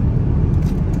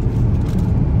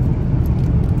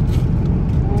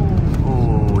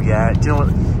 Oh yeah, do you know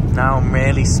what? Now I'm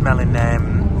really smelling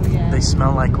they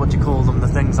smell like, what do you call them, the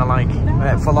things I like?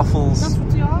 Falafels. That's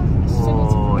what you are.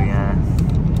 Oh yeah,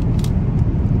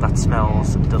 that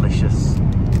smells delicious.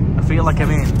 I feel like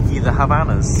I'm in either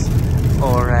Havana's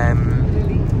or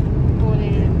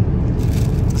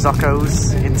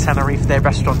Zocco's in Tenerife. They're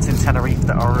restaurants in Tenerife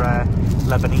that are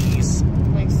Lebanese.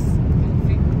 Nice.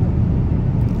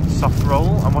 Soft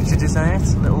roll, and what's your dessert?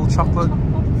 Little chocolate.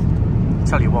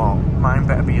 Tell you what, mine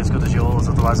better be as good as yours,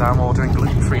 otherwise I'm ordering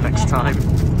gluten-free next time.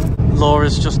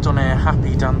 Laura's just done a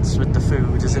happy dance with the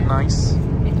food. Is it nice?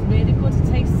 It's really good. It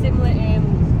tastes similar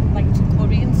like to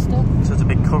curry and stuff. So it's a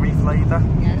big curry flavour.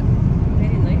 Yeah,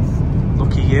 really nice.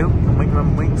 Lucky you.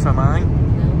 I'm waiting for mine.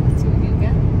 No, let's see what you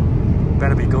get.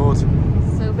 Better be good.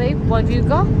 So babe, what have you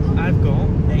got? I've got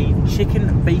a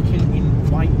chicken bacon in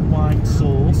white wine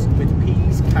sauce with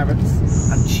peas,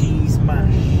 carrots and cheese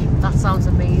mash. That sounds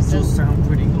amazing. Does sound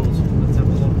pretty good. Let's have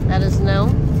a look. Let us know.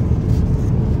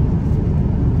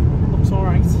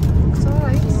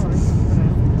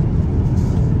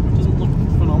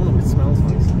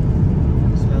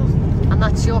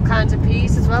 all kinds of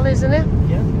peas as well, isn't it?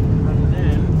 Yeah. And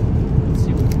then, let's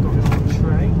see what we've got in our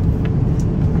tray.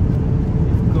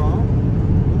 We've got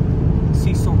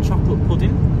sea salt chocolate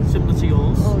pudding, similar to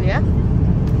yours. Oh yeah.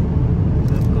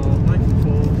 We've got knife and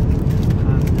fork,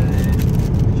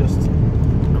 and just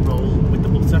a roll with the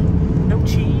butter. No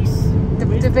cheese.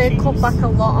 They've cut back a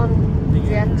lot on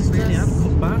the extras. Really have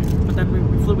cut back, but then we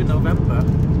flew in November.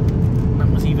 That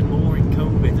was even more in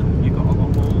COVID, and you got a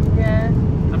lot more. Yeah.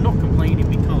 I'm not complaining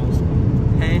because,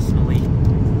 personally,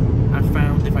 I've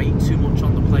found if I eat too much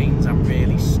on the planes, I'm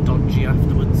really stodgy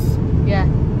afterwards. Yeah.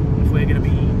 If we're going to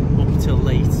be up till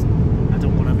late, I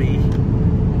don't want to be.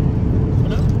 But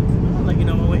no, I'll let you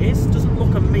know how it is. It doesn't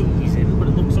look amazing, but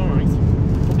it looks alright.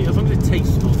 Probably as long as it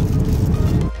tastes good.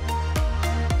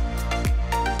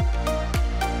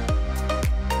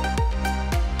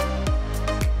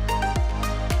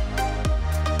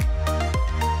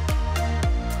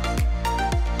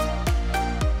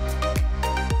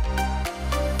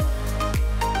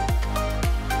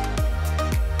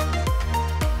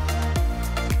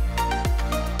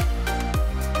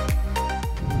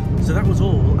 So that was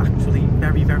all actually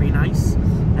very, very nice.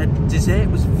 Dessert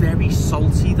was very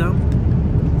salty though.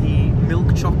 The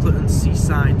milk chocolate and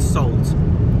seaside salt,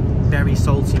 very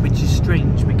salty, which is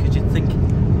strange because you'd think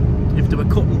if they were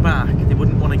cutting back, they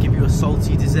wouldn't want to give you a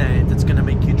salty dessert that's going to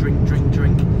make you drink,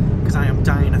 because I am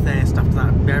dying of thirst after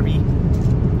that. Very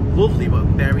lovely, but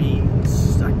very,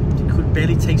 you could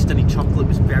barely taste any chocolate. It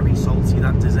was very salty,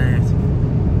 that dessert.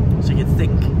 So you'd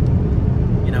think,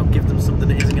 you know, give them something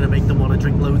that isn't going to make them want to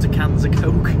drink loads of cans of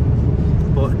Coke.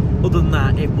 But other than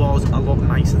that, it was a lot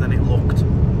nicer than it looked.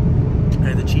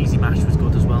 The cheesy mash was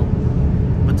good as well.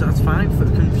 But that's fine, for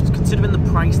considering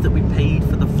the price that we paid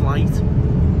for the flight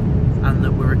and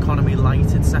that we're economy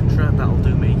light, etc. That'll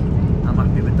do me. I'm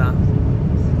happy with that.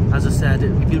 As I said,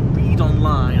 if you read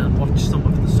online and watch some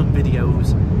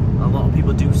videos, a lot of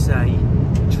people do say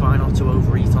try not to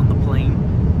overeat on the plane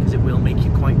because it will make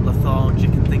you quite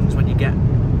lethargic and things when you get,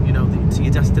 you know, to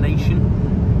your destination.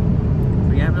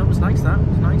 But yeah, no, it was nice. That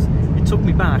was nice. It took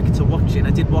me back to watching.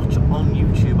 I did watch on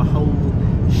YouTube a whole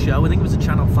show. I think it was a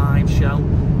Channel 5 show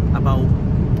about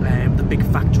the big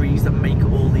factories that make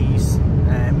all these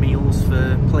meals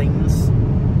for planes.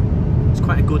 It's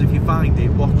quite good if you find it.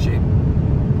 Watch it.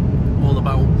 All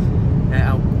about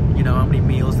how, you know, how many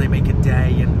meals they make a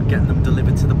day and getting them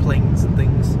delivered to the planes and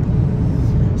things.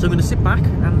 So I'm going to sit back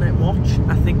and watch,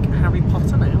 I think, Harry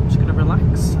Potter now. I'm just going to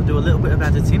relax and do a little bit of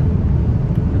editing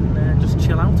and just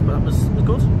chill out. But that was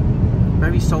good.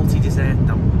 Very salty dessert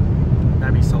though.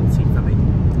 Very salty for me.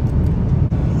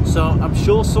 So I'm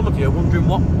sure some of you are wondering,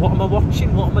 what am I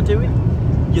watching? What am I doing?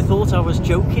 You thought I was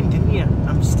joking, didn't you?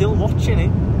 I'm still watching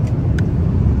it.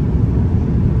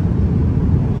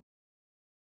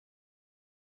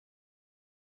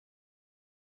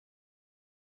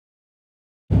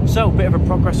 So, a bit of a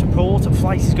progress report.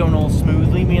 Flight is going all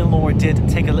smoothly. Me and Laura did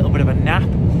take a little bit of a nap.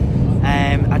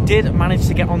 I did manage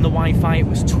to get on the Wi-Fi. It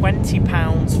was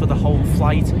 £20 for the whole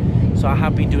flight. So I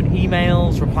have been doing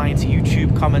emails, replying to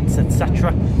YouTube comments,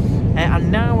 etc.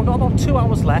 And now we've got about 2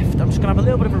 hours left. I'm just going to have a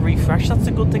little bit of a refresh. That's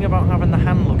the good thing about having the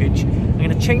hand luggage. I'm going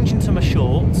to change into my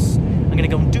shorts. I'm going to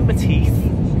go and do my teeth,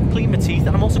 clean my teeth.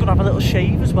 And I'm also going to have a little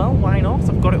shave as well. Why not?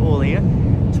 I've got it all here.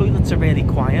 Toilets are really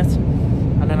quiet.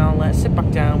 And then I'll sit back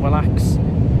down, relax.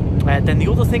 Then the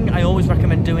other thing I always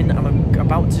recommend doing that I'm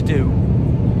about to do,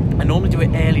 I normally do it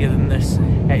earlier than this.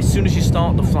 As soon as you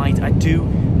start the flight, I do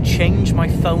change my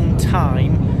phone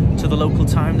time to the local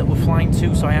time that we're flying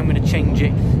to. So I am going to change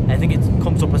it. I think it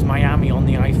comes up as Miami on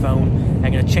the iPhone.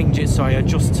 I'm going to change it so I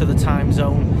adjust to the time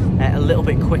zone a little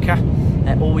bit quicker.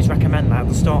 I always recommend that at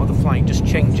the start of the flight, just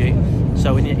change it.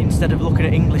 So instead of looking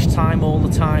at English time all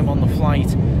the time on the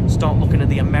flight, start looking at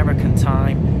the American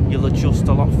time. You'll adjust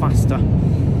a lot faster.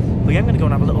 But yeah, I'm going to go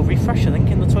and have a little refresh, I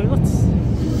think, in the toilets.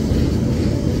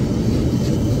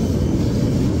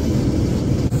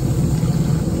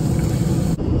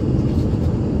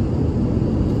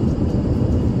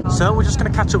 So we're just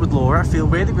going to catch up with Laura. I feel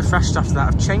really refreshed after that.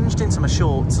 I've changed into my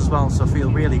shorts as well, so I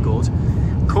feel really good.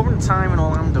 Current time in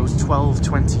Orlando is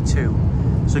 12:22.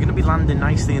 So we're going to be landing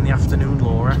nicely in the afternoon,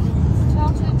 Laura.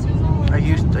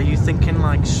 12:22. Are you thinking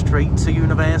like straight to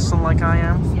Universal like I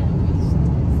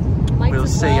am? We'll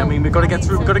see. I mean, we've got to get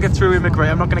through. We've got to get through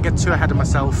immigration. I'm not going to get too ahead of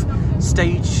myself.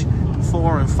 Stage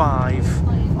 4 and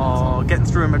 5 are getting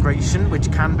through immigration,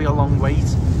 which can be a long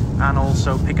wait, and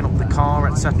also picking up the car,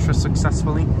 etc.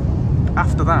 successfully.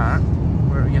 After that,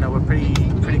 we're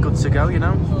pretty good to go. You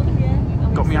know,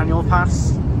 got my annual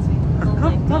pass.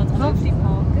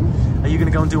 Are you going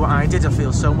to go and do what I did? I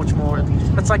feel so much more.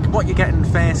 It's like what you get in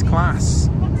first class,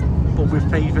 but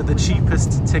we've paid for the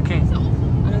cheapest ticket.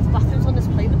 I know the bathrooms on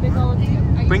display, the big old.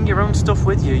 Bring your own stuff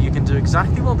with you. You can do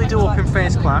exactly what they do up in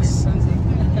first class.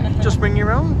 Just bring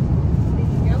your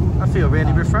own. I feel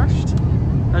really refreshed.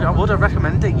 I would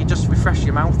recommend it. You just refresh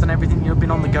your mouth and everything. You've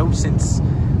been on the go since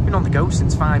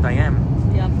 5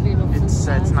 AM. Yeah, I've been up since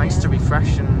It's nice to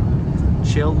refresh and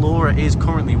chill. Laura is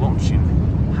currently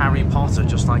watching Harry Potter,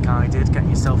 just like I did. Getting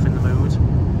yourself in the mood.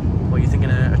 What are you thinking?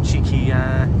 A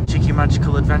cheeky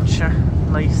magical adventure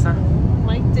later?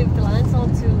 Might do if the lines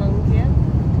aren't too long, yeah.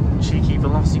 Cheeky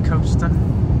velocicoaster.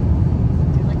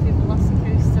 Do you like the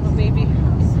velocicoaster, or maybe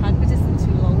Hagrid isn't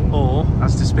too long? Or,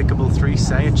 as Despicable 3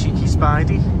 say, a cheeky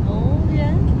Spidey. Oh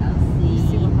yeah.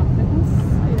 See what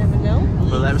happens. You never know.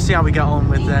 Well, let's see how we get on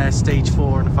with stage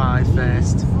 4 and 5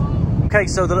 first. Okay,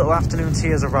 so the little afternoon tea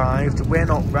has arrived.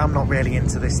 I'm not really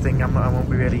into this thing. I won't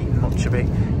be really eating much of it.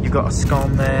 You've got a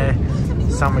scone there,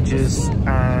 sandwiches,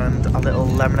 and a little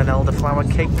lemon and elderflower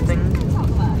cake thing.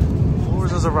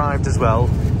 Yours has arrived as well.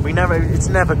 It's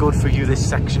never good for you, this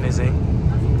section, is it?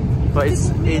 But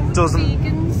it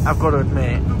doesn't. I've got to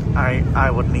admit, I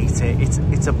wouldn't eat it.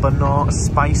 It's a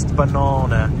spiced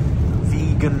banana,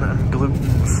 vegan and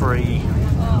gluten-free,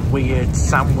 weird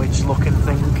sandwich-looking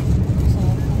thing.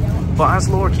 But as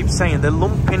Laura keeps saying, they're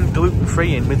lumping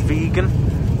gluten-free in with vegan.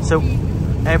 So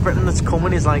everything that's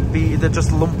coming is like, they're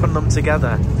just lumping them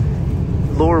together.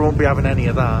 Laura won't be having any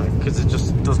of that because it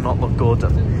just does not look good.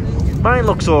 Mine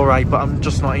looks alright, but I'm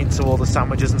just not into all the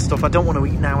sandwiches and stuff. I don't want to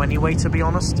eat now anyway, to be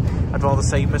honest. I'd rather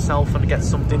save myself and get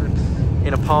something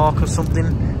in a park or something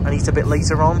and eat a bit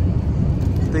later on.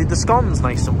 The scone's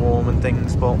nice and warm and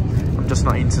things, but I'm just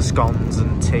not into scones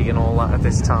and tea and all that at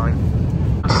this time.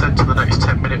 Sent to the next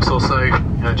 10 minutes or so,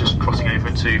 just crossing over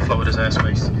into Florida's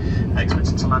airspace,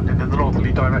 expecting to land in the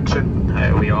northerly direction.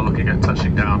 We are looking at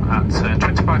touching down at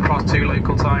 2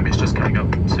 local time. It's just getting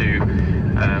up to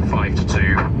 5 to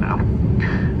 2 now.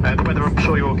 The weather, I'm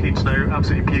sure you're all keen to know,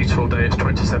 absolutely beautiful day. It's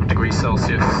 27 degrees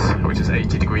Celsius, which is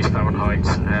 80 degrees Fahrenheit.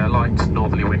 Light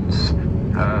northerly winds,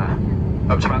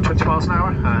 up to about 20 miles an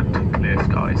hour, and clear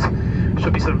skies.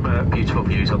 Should be some beautiful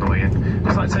views on the way in.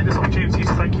 Just like to take this opportunity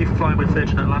to thank you for flying with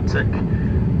Virgin Atlantic.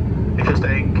 If you're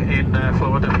staying in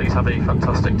Florida, please have a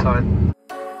fantastic time.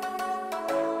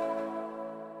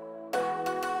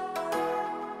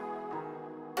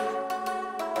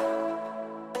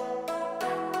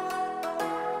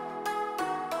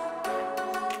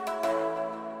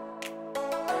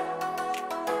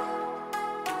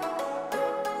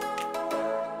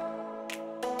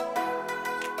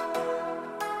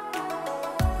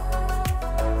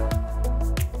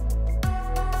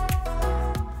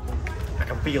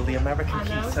 Feel the American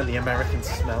pizza, the American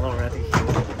smell already.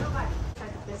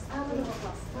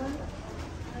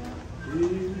 So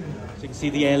you can see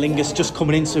the Aer Lingus just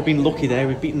coming in, so we've been lucky there.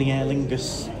 We've beaten the Aer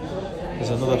Lingus.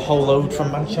 There's another whole load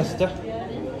from Manchester.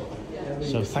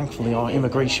 So thankfully our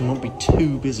immigration won't be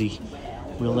too busy.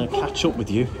 We'll catch up with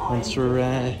you once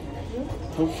we're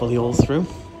hopefully all through.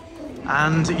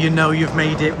 And you know you've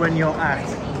made it when you're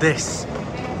at this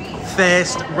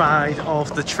first ride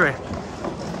of the trip.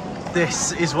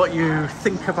 This is what you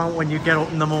think about when you get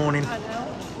up in the morning,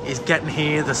 is getting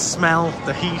here, the smell,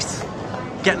 the heat,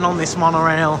 getting on this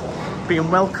monorail,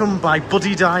 being welcomed by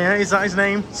Buddy Dyer. Is that his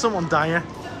name? Someone Dyer.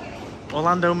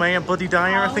 Orlando Mayor, Buddy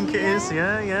Dyer, I think it is.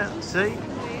 Yeah, see?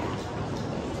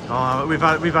 Oh,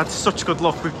 we've had such good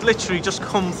luck. We've literally just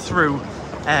come through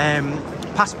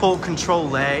passport control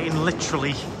there in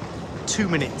literally 2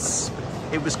 minutes.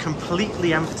 It was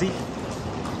completely empty.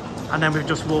 And then we've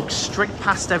just walked straight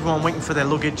past everyone waiting for their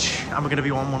luggage, and we're going to be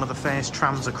on one of the first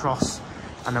trams across,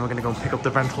 and then we're going to go and pick up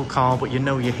the rental car. But you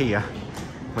know you're here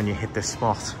when you hit this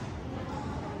spot.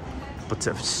 But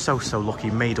so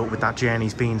lucky, made up with that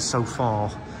journey's been so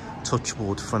far. Touch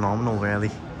wood, phenomenal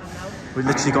really. We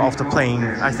literally got off the plane,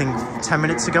 I think 10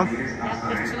 minutes ago.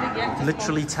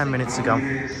 Literally 10 minutes ago.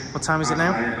 What time is it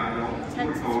now? 10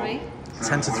 to 3.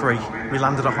 10 to 3. We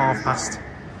landed at 5:30.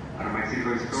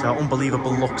 So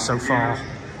unbelievable luck so far,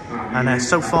 and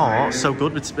so far so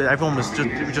good. Everyone we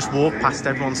just walked past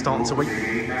everyone starting to wait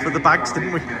for the bags,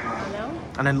 didn't we?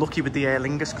 And then lucky with the Aer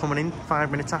Lingus coming in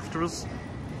 5 minutes after us.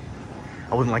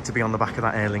 I wouldn't like to be on the back of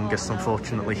that Aer Lingus,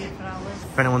 unfortunately.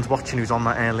 If anyone's watching who's on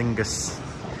that Aer Lingus,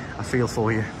 I feel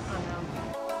for you.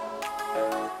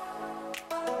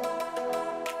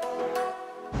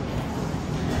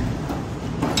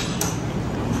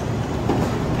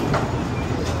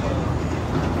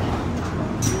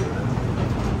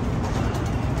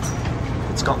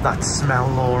 It's got that smell,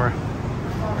 Laura.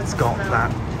 It's got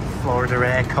that Florida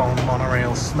aircon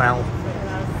monorail smell.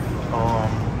 Oh,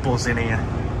 I'm buzzing here.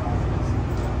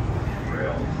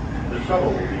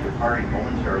 shuttle will be departing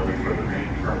momentarily for the main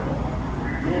terminal.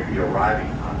 You will be arriving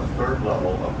on the 3rd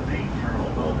level of the main terminal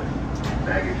building.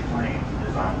 Baggage claim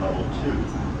is on level 2.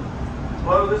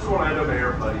 Hello, this is Orlando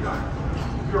Mayor Buddy Diner.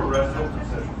 If you're a resident from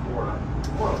Central Florida,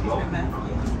 I want to welcome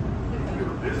you. If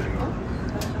you're visiting us,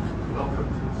 welcome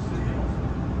to the city.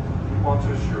 We want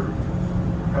to assure you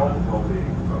health and well-being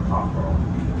is our top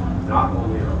priority, not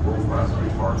only in our world-class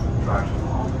theme parks and attractions,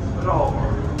 but all of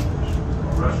our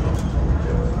restaurants,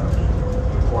 retail establishments,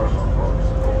 and of course our parks.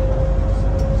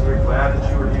 So we're glad that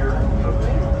you are here and hope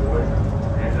that you enjoy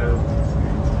Orlando.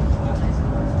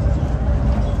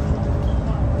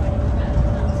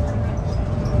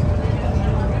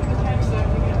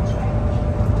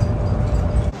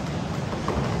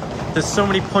 There's so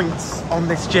many points on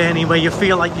this journey where you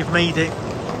feel like you've made it.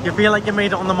 You feel like you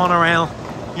made it on the monorail.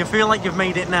 You feel like you've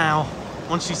made it now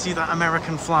once you see that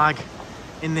American flag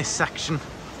in this section.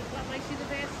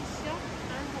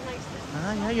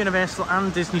 Yeah, Universal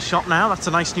and Disney shop now. That's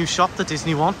a nice new shop, the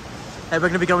Disney one. We're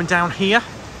going to be going down here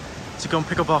to go and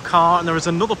pick up our car, and there is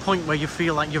another point where you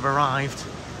feel like you've arrived,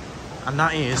 and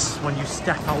that is when you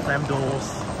step out them doors.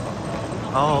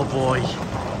 Oh boy.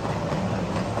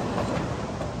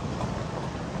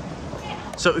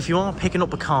 So if you are picking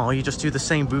up a car, you just do the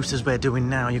same route as we're doing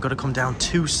now. You've got to come down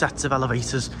 2 sets of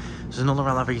elevators. There's another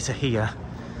elevator here.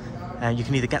 You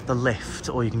can either get the lift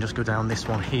or you can just go down this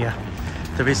one here.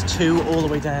 There is 2 all the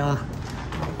way down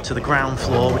to the ground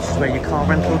floor, which is where your car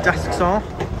rental desks are.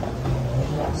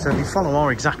 So if you follow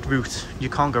our exact route, you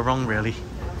can't go wrong really.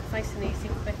 Nice and easy,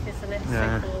 quick, isn't it?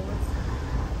 Yeah.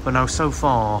 But no, so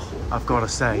far, I've got to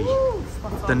say,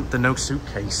 the no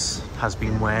suitcase has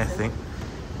been worth it.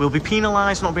 We'll be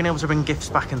penalised not being able to bring gifts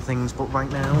back and things, but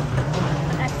right now,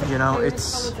 you know,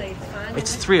 it's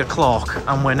 3 o'clock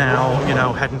and we're now, you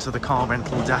know, heading to the car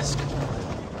rental desk.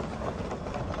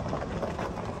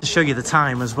 To show you the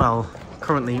time as well,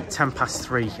 currently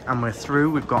 3:10 and we're through.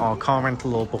 We've got our car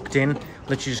rental all booked in.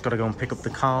 Literally just got to go and pick up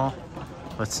the car.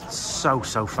 But it's so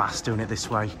fast doing it this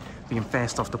way. Being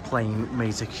first off the plane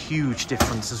made a huge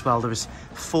difference as well. There was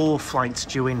 4 flights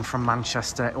due in from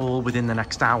Manchester, all within the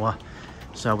next hour.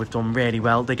 So we've done really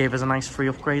well. They gave us a nice free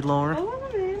upgrade, Laura. Oh,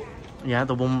 really? Yeah,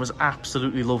 the one was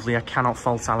absolutely lovely. I cannot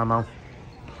fault Alamo.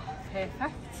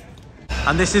 Perfect.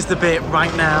 And this is the bit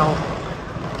right now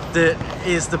that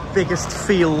is the biggest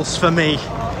feels for me.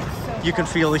 You can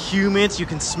feel the humid, you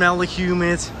can smell the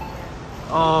humid.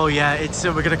 Oh yeah, it's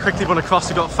we're going to quickly run across.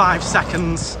 We've got 5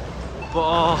 seconds. But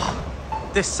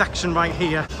oh, this section right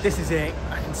here, this is it.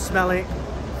 I can smell it,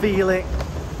 feel it.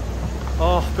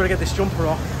 Oh, got to get this jumper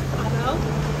off.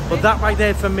 But that right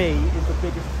there for me is the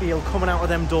biggest feel. Coming out of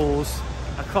them doors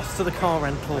across to the car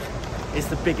rental is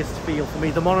the biggest feel for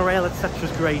me. The monorail, etc.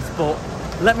 is great, but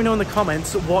let me know in the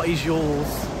comments, what is yours?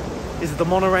 Is it the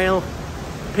monorail,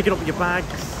 picking up your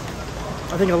bags?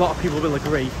 I think a lot of people will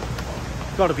agree.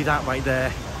 Got to be that right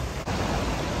there.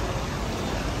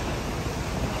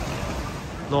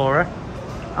 Laura,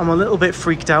 I'm a little bit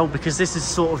freaked out because this is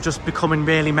sort of just becoming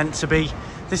really meant to be.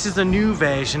 This is the new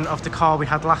version of the car we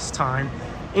had last time,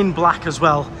 in black as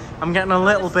well. I'm getting a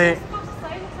little bit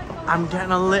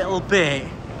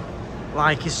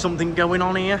like, is something going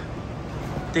on here?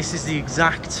 This is the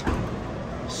exact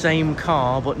same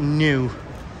car, but new.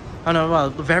 I know, well,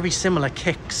 very similar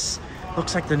kicks.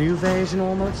 Looks like the new version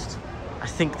almost. I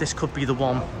think this could be the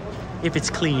one. If it's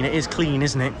clean, it is clean,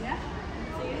 isn't it?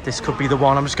 This could be the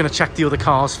one. I'm just going to check the other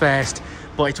cars first,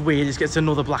 but it's weird. It's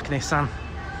another black Nissan.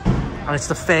 And it's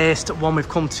the first one we've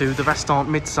come to. The rest aren't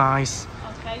mid-size.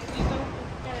 Okay, so you go.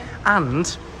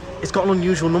 And it's got an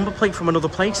unusual number plate from another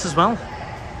place as well,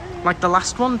 like the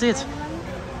last one did.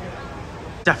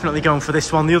 Definitely going for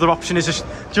this one. The other option is do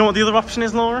you know what the other option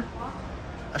is, Laura?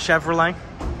 A Chevrolet,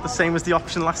 the same as the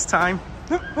option last time.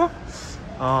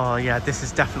 Oh yeah, this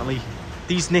is definitely,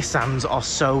 these Nissans are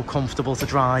so comfortable to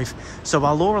drive. So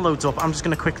while Laura loads up, I'm just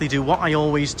going to quickly do what I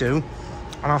always do,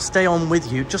 and I'll stay on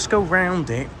with you. Just go round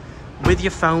it with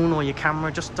your phone or your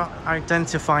camera, just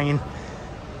identifying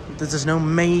that there's no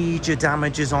major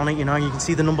damages on it. You know, you can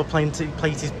see the number plate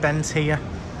is bent here.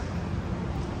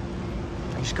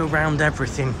 You just go round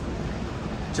everything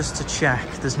just to check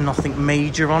there's nothing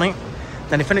major on it.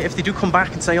 Then if they do come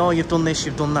back and say, oh, you've done this,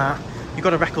 you've done that, you've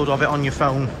got a record of it on your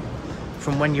phone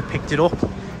from when you picked it up.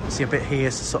 You see a bit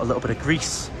here, so sort of a little bit of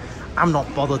grease. I'm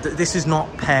not bothered. This is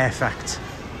not perfect,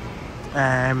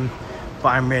 but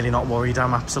I'm really not worried.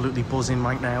 I'm absolutely buzzing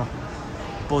right now.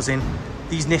 Buzzing.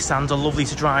 These Nissans are lovely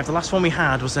to drive. The last one we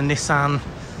had was a Nissan,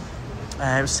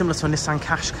 it was similar to a Nissan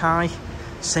Qashqai,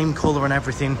 same colour and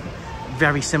everything,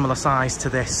 very similar size to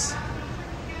this.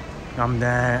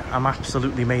 I'm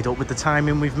absolutely made up with the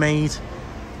timing we've made.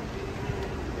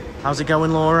 How's it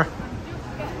going, Laura?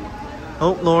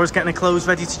 Oh, Laura's getting her clothes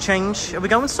ready to change. Are we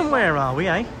going somewhere, are we,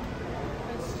 eh?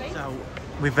 So,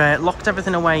 we've locked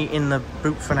everything away in the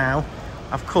boot for now.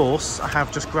 Of course, I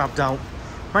have just grabbed out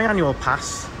my annual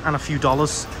pass and a few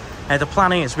dollars. The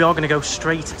plan is we are going to go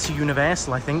straight to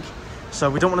Universal, I think. So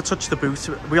we don't want to touch the boot.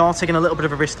 We are taking a little bit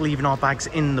of a risk leaving our bags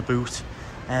in the boot.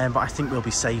 But I think we'll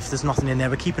be safe. There's nothing in there.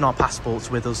 We're keeping our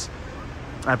passports with us.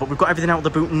 But we've got everything out of the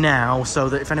boot now, so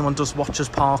that if anyone does watch us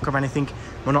park or anything,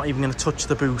 we're not even going to touch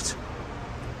the boot.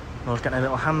 I was getting a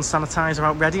little hand sanitizer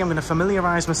out ready. I'm going to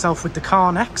familiarise myself with the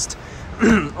car next.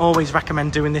 Always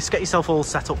recommend doing this. Get yourself all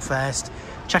set up first.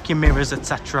 Check your mirrors,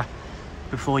 etc.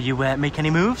 before you make any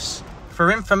moves.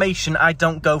 For information, I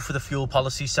don't go for the fuel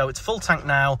policy, so it's full tank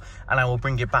now, and I will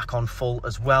bring it back on full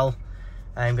as well.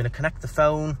 I'm going to connect the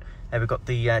phone. We've got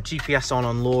the GPS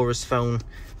on Laura's phone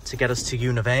to get us to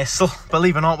Universal.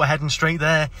 Believe it or not, we're heading straight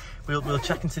there. We'll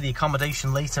check into the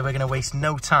accommodation later. We're going to waste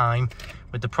no time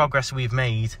with the progress we've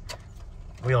made.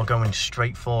 We are going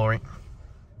straight for it.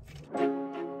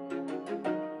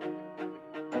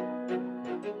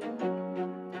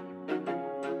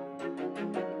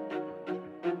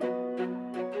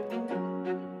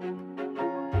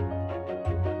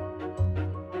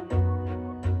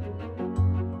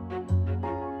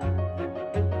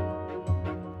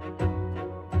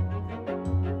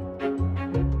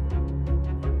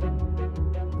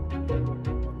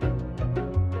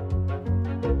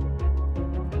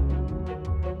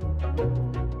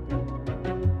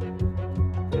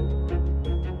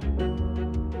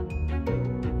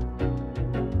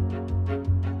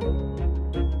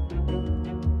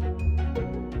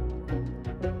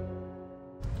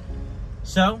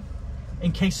 So,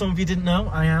 in case some of you didn't know,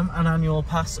 I am an annual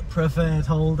pass preferred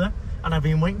holder, and I've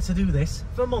been waiting to do this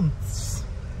for months.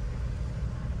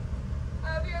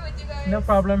 I'll be right with you guys. No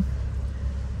problem.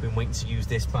 Been waiting to use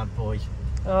this bad boy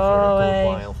for a good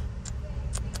while.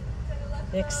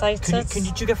 You excited?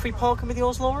 Did you get free parking with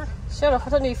yours, Laura? Sure, I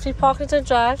don't need free parking to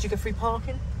drive. Did you get free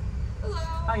parking? Hello.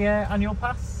 Oh yeah, annual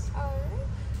pass.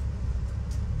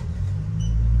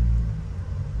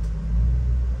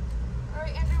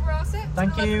 Alright, Andrew, we're all set.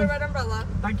 Thank you. The red umbrella.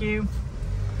 Thank you.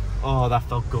 Oh, that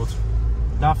felt good.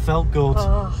 That felt good.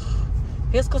 Oh,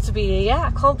 feels good to be here.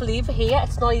 I can't believe we're here.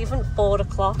 It's not even 4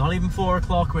 o'clock. Not even 4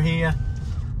 o'clock, we're here.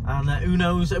 And who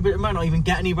knows, we might not even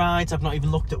get any rides. I've not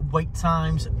even looked at wait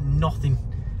times, nothing.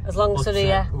 As long as we're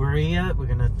here. We're here, we're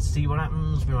going to see what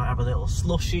happens. We might have a little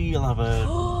slushy, you'll have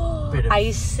a bit of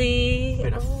icy,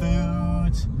 bit of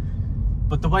food.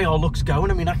 But the way our luck's going,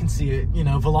 I mean, I can see it, you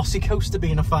know, Velocicoaster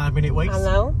being a 5-minute wait. I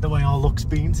know. The way our luck's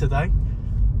been today.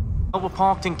 Well, we're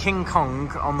parked in King Kong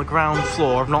on the ground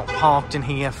floor. I've not parked in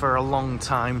here for a long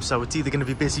time, so it's either going to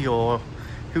be busy or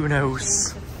who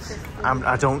knows.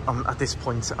 At this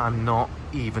point, I'm not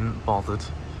even bothered.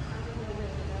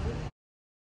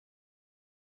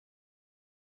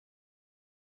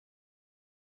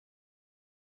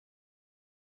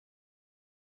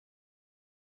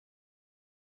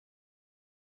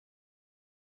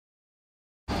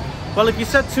 Well, if you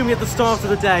said to me at the start of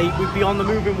the day we'd be on the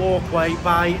moving walkway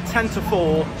by 10 to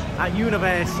 4 at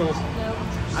Universal,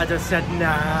 I'd have said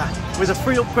nah. With a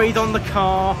free upgrade on the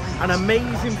car, an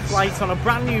amazing flight on a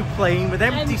brand new plane with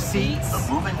empty seats.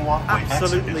 The moving walkway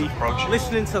Absolutely. exit is approaching.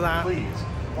 Listening to that. Please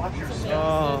watch your step.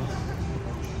 Oh,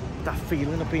 that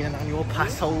feeling of being an annual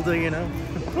pass holder, you know.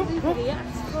 I can't believe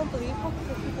how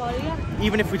quick we got here.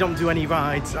 Even if we don't do any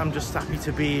rides, I'm just happy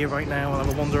to be here right now and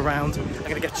have a wander around. I'm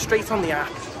going to get straight on the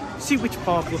app, see which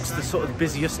park looks the sort of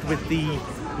busiest with the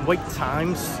wait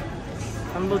times,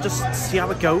 and we'll just see how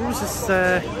it goes. It's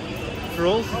for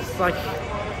us, it's like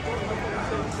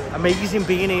amazing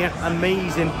being here,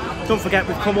 amazing. Don't forget,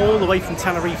 we've come all the way from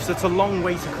Tenerife, so it's a long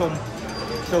way to come.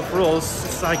 So for us,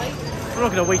 it's like we're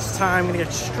not going to waste time. We're going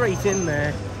to get straight in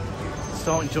there,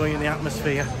 start enjoying the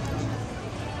atmosphere.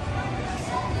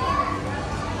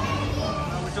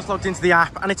 Just logged into the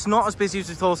app and it's not as busy as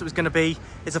we thought it was going to be.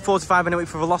 It's a 45-minute wait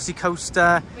for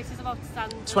Velocicoaster, Which is about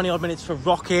standard. 20 odd minutes for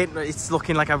Rocket. It's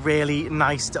looking like a really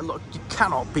nice look. You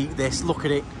cannot beat this. Look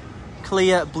at it,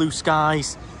 clear blue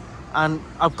skies. And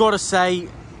I've got to say,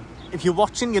 if you're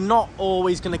watching, you're not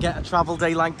always going to get a travel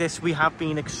day like this. We have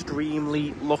been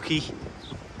extremely lucky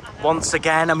once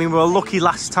again. I mean, we were lucky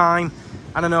last time,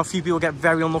 and I know a few people get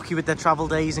very unlucky with their travel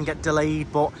days and get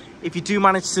delayed, but if you do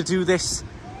manage to do this,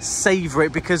 savour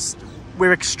it, because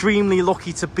we're extremely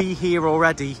lucky to be here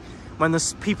already when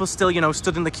there's people still, you know,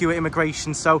 stood in the queue at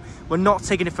immigration. So we're not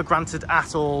taking it for granted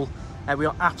at all. We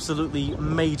are absolutely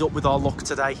made up with our luck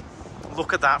today.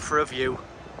 Look at that for a view.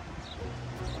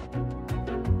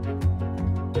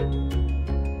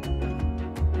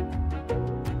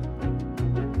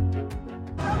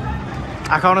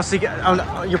 I can honestly get,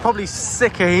 you're probably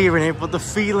sick of hearing it, but the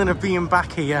feeling of being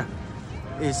back here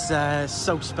is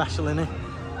so special, isn't it?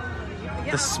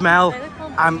 The smell.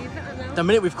 The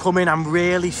minute we've come in, I'm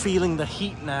really feeling the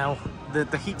heat now.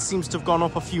 The heat seems to have gone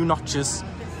up a few notches.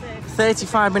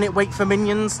 35-minute wait for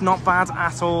Minions, not bad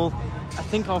at all. I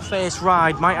think our first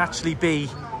ride might actually be...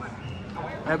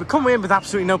 we come in with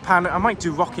absolutely no plan. I might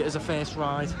do Rocket as a first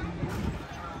ride.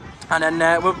 And then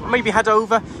we'll maybe head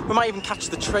over. We might even catch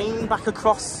the train back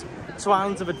across to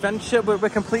Islands of Adventure. We're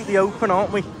completely open,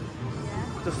 aren't we?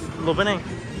 Just loving it.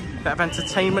 Bit of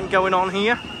entertainment going on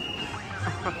here.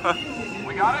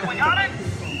 We got it, we got it!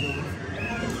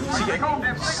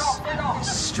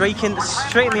 Straight in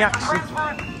the action.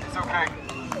 It's okay.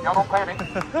 Y'all don't panic.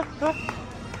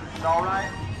 It's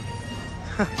alright.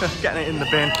 Getting it in the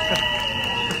bin.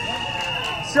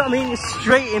 See what I mean? You're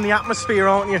straight in the atmosphere,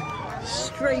 aren't you?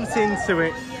 Straight into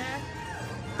it.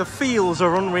 The feels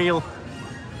are unreal.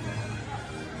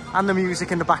 And the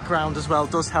music in the background as well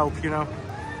does help, you know.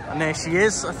 And there she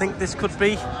is. I think this could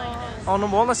be on the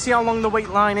wall. Let's see how long the wait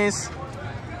line is.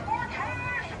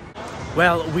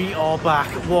 Well, we are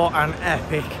back. What an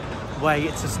epic way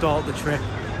to start the trip.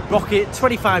 Rocket,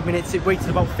 25 minutes. It waited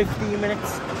about 15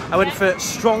 minutes. I went for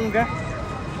Stronger.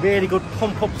 Really good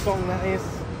pump up song that is.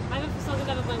 I went for Stronger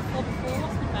never went for before.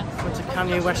 What's the best? Went to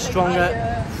Kanye West Stronger.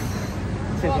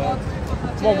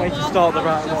 One way to start the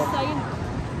right one.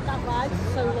 That ride's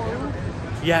so long.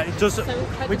 Yeah, it does.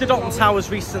 We did Alton Towers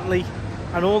recently,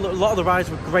 and a lot of the rides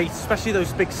were great, especially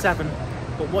those big 7.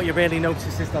 But what you really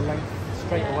notice is the length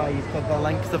straight away. The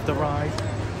length of the ride.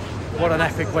 What an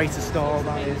epic way to start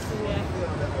that is.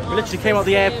 We literally came out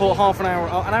the airport an hour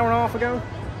and a half ago.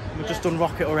 We've just done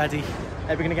Rocket already.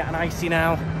 We're going to get an icy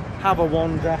now, have a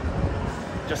wander,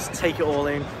 just take it all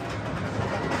in.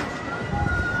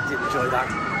 Did enjoy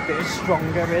that. Bit of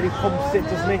Stronger, really pumps it,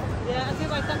 doesn't it? Yeah, I do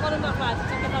like that one on that ride. I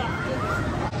think about it.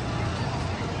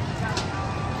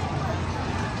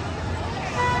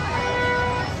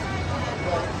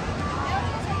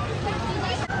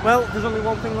 Well, there's only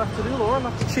one thing left to do, Laura, and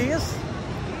that's cheers.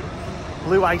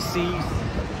 Blue icy,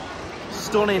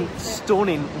 stunning,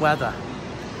 stunning weather.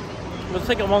 We'll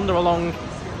take a wander along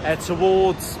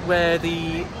towards where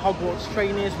the Hogwarts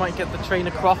train is. Might get the train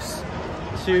across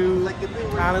to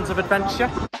Islands of Adventure.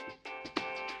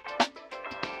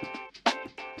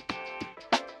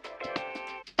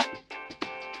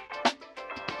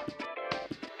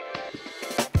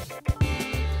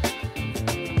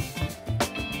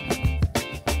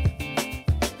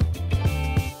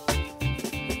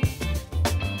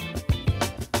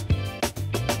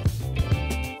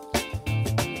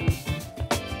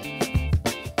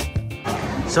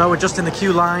 So we're just in the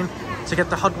queue line to get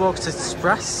the Hogwarts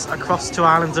Express across to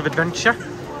Islands of Adventure.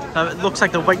 It looks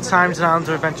like the wait times in Islands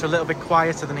of Adventure are a little bit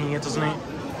quieter than here, doesn't it?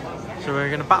 So we're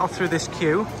going to battle through this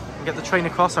queue and get the train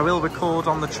across. I will record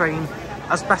on the train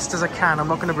as best as I can. I'm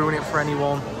not going to ruin it for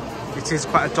anyone. It is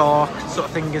quite a dark sort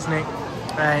of thing, isn't it?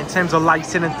 In terms of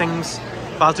lighting and things.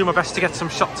 But I'll do my best to get some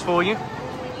shots for you.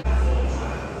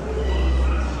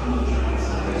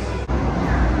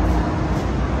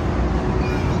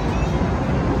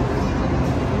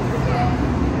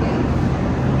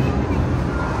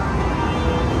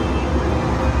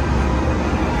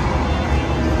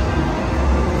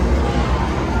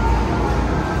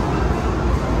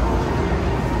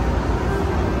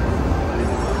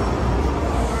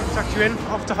 In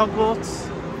off to Hogwarts.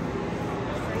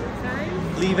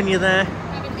 Leaving you there.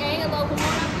 Cabin A, local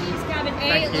please. Cabin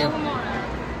A, local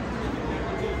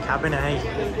Cabin A.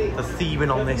 The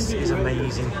theming on this is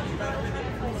amazing.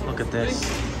 Look at this.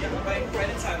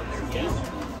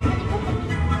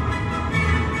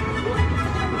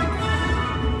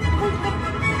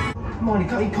 Hermione,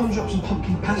 can't you conjure up some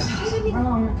pumpkin patterns?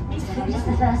 Ron, this is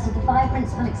the first of the 5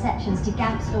 principal exceptions to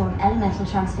Gamp's law of elemental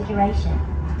transfiguration.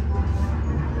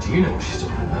 Do you know what she's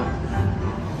talking about?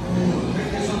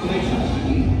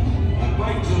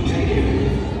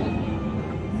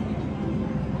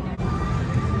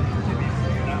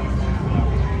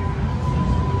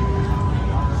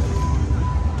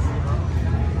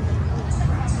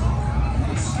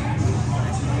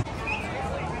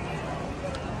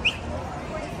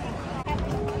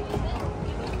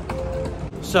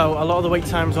 So a lot of the wait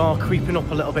times are creeping up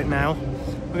a little bit now.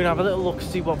 We're gonna have a little look,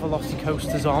 see what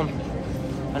Velocicoaster's on.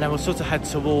 And then we'll sort of head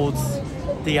towards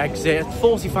the exit.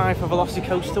 45 for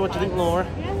Velocicoaster, what do you think, Laura?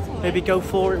 Maybe go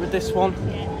for it with this one?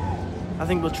 I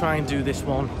think we'll try and do this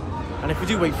one. And if we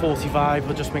do wait 45,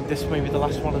 we'll just make this maybe the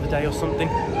last one of the day or something.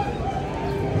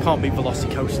 Can't beat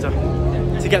Velocicoaster.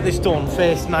 To get this done,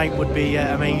 first night would be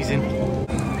amazing.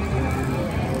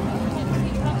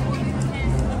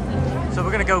 So we're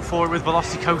we're going to go forward with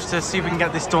Velocity Coaster, see if we can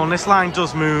get this done. This line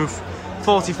does move,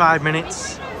 45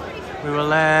 minutes. We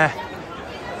will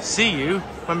see you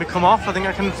when we come off. I think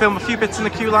I can film a few bits in the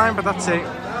queue line, but that's it.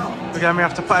 Again, we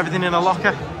have to put everything in a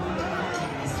locker.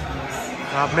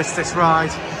 I've missed this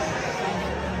ride.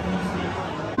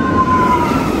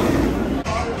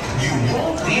 You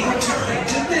won't be returning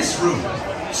to this room,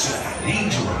 so I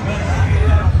need to remember.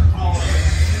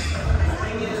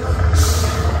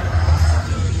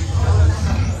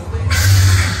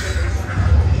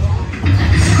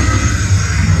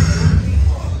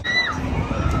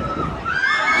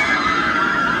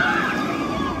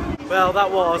 Well,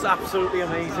 that was absolutely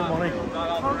amazing, wasn't it?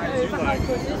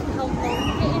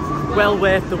 Well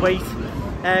worth the wait.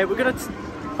 We're going to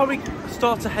probably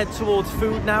start to head towards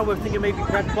food now. We're thinking maybe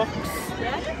bread box,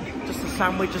 just a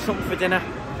sandwich or something for dinner.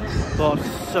 But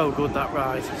so good, that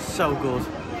ride, so good.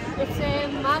 It's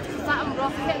mad because that and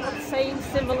Rocket got the same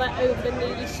similar over the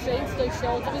nearly straight, those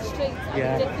shouldery straight.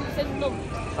 Yeah. In them.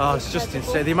 Oh, it's just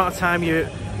insane. The amount of time you're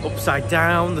upside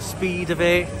down, the speed of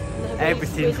it,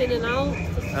 everything. In and out.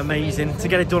 Amazing to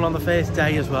get it done on the first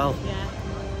day as well.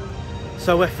 Yeah.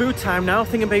 So we're food time now.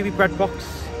 Thinking baby bread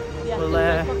box. Yeah, we'll,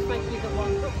 bread box might be the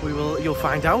one. We will. You'll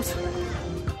find out.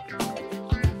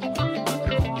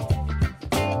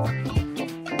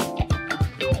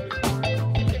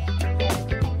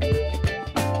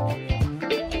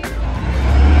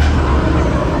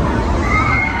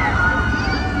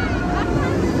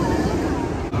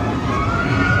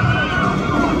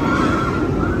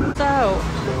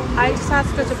 I decided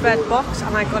to go to bread box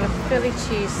and I got a Philly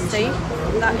cheese steak.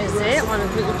 That is it, on a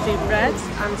gluten-free bread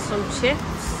and some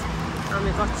chips. And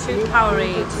we got 2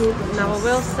 Powerade. Now I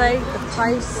will say the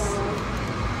price,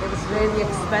 it was really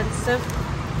expensive.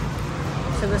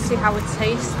 So we'll see how it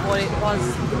tastes, but it was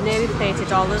nearly $30.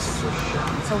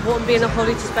 So I wouldn't be in a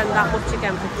hurry to spend that much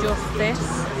again for just this.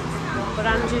 But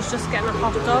Andrew's just getting a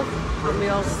hot dog and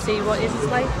we'll see what it's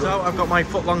like. So I've got my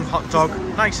foot-long hot dog,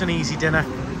 nice and easy dinner.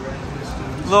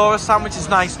 Laura's sandwich is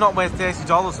nice, not worth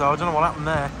 $30 though, I don't know what happened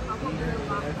there.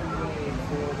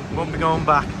 Won't be going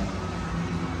back.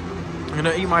 I'm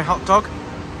gonna eat my hot dog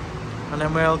and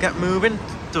then we'll get moving.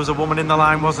 There was a woman in the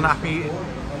line, wasn't happy.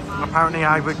 Apparently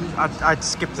I'd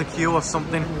skipped the queue or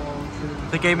something.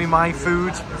 They gave me my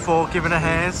food before giving her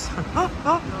hers.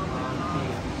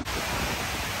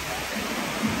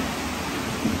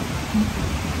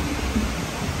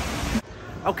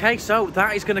 Okay, so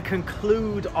that is going to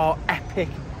conclude our epic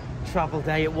travel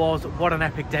day. It was, what an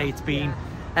epic day it's been.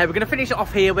 We're going to finish it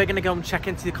off here. We're going to go and check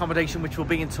into the accommodation, which will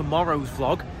be in tomorrow's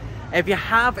vlog. If you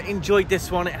have enjoyed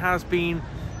this one, it has been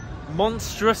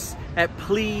monstrous.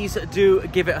 Please do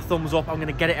give it a thumbs up. I'm going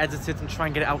to get it edited and try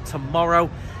and get it out tomorrow.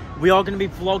 We are going to be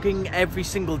vlogging every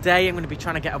single day. I'm going to be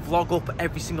trying to get a vlog up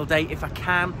every single day if I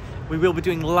can. We will be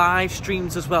doing live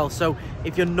streams as well. So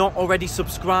if you're not already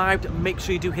subscribed, make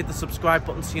sure you do hit the subscribe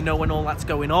button so you know when all that's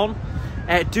going on.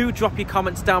 Do drop your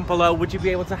comments down below. Would you be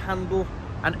able to handle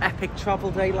an epic travel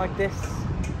day like this?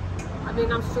 I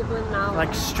mean, I'm struggling now.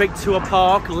 Like straight to a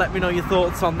park? Let me know your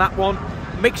thoughts on that one.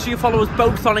 Make sure you follow us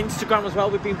both on Instagram as well.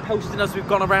 We've been posting as we've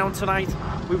gone around tonight.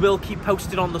 We will keep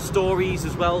posting on the stories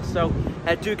as well. So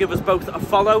do give us both a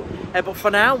follow. But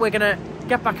for now, we're going to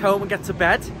get back home and get to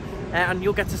bed. And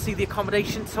you'll get to see the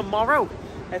accommodation tomorrow.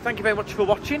 Thank you very much for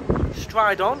watching.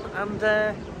 Stride on and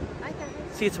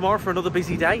see you tomorrow for another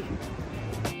busy day.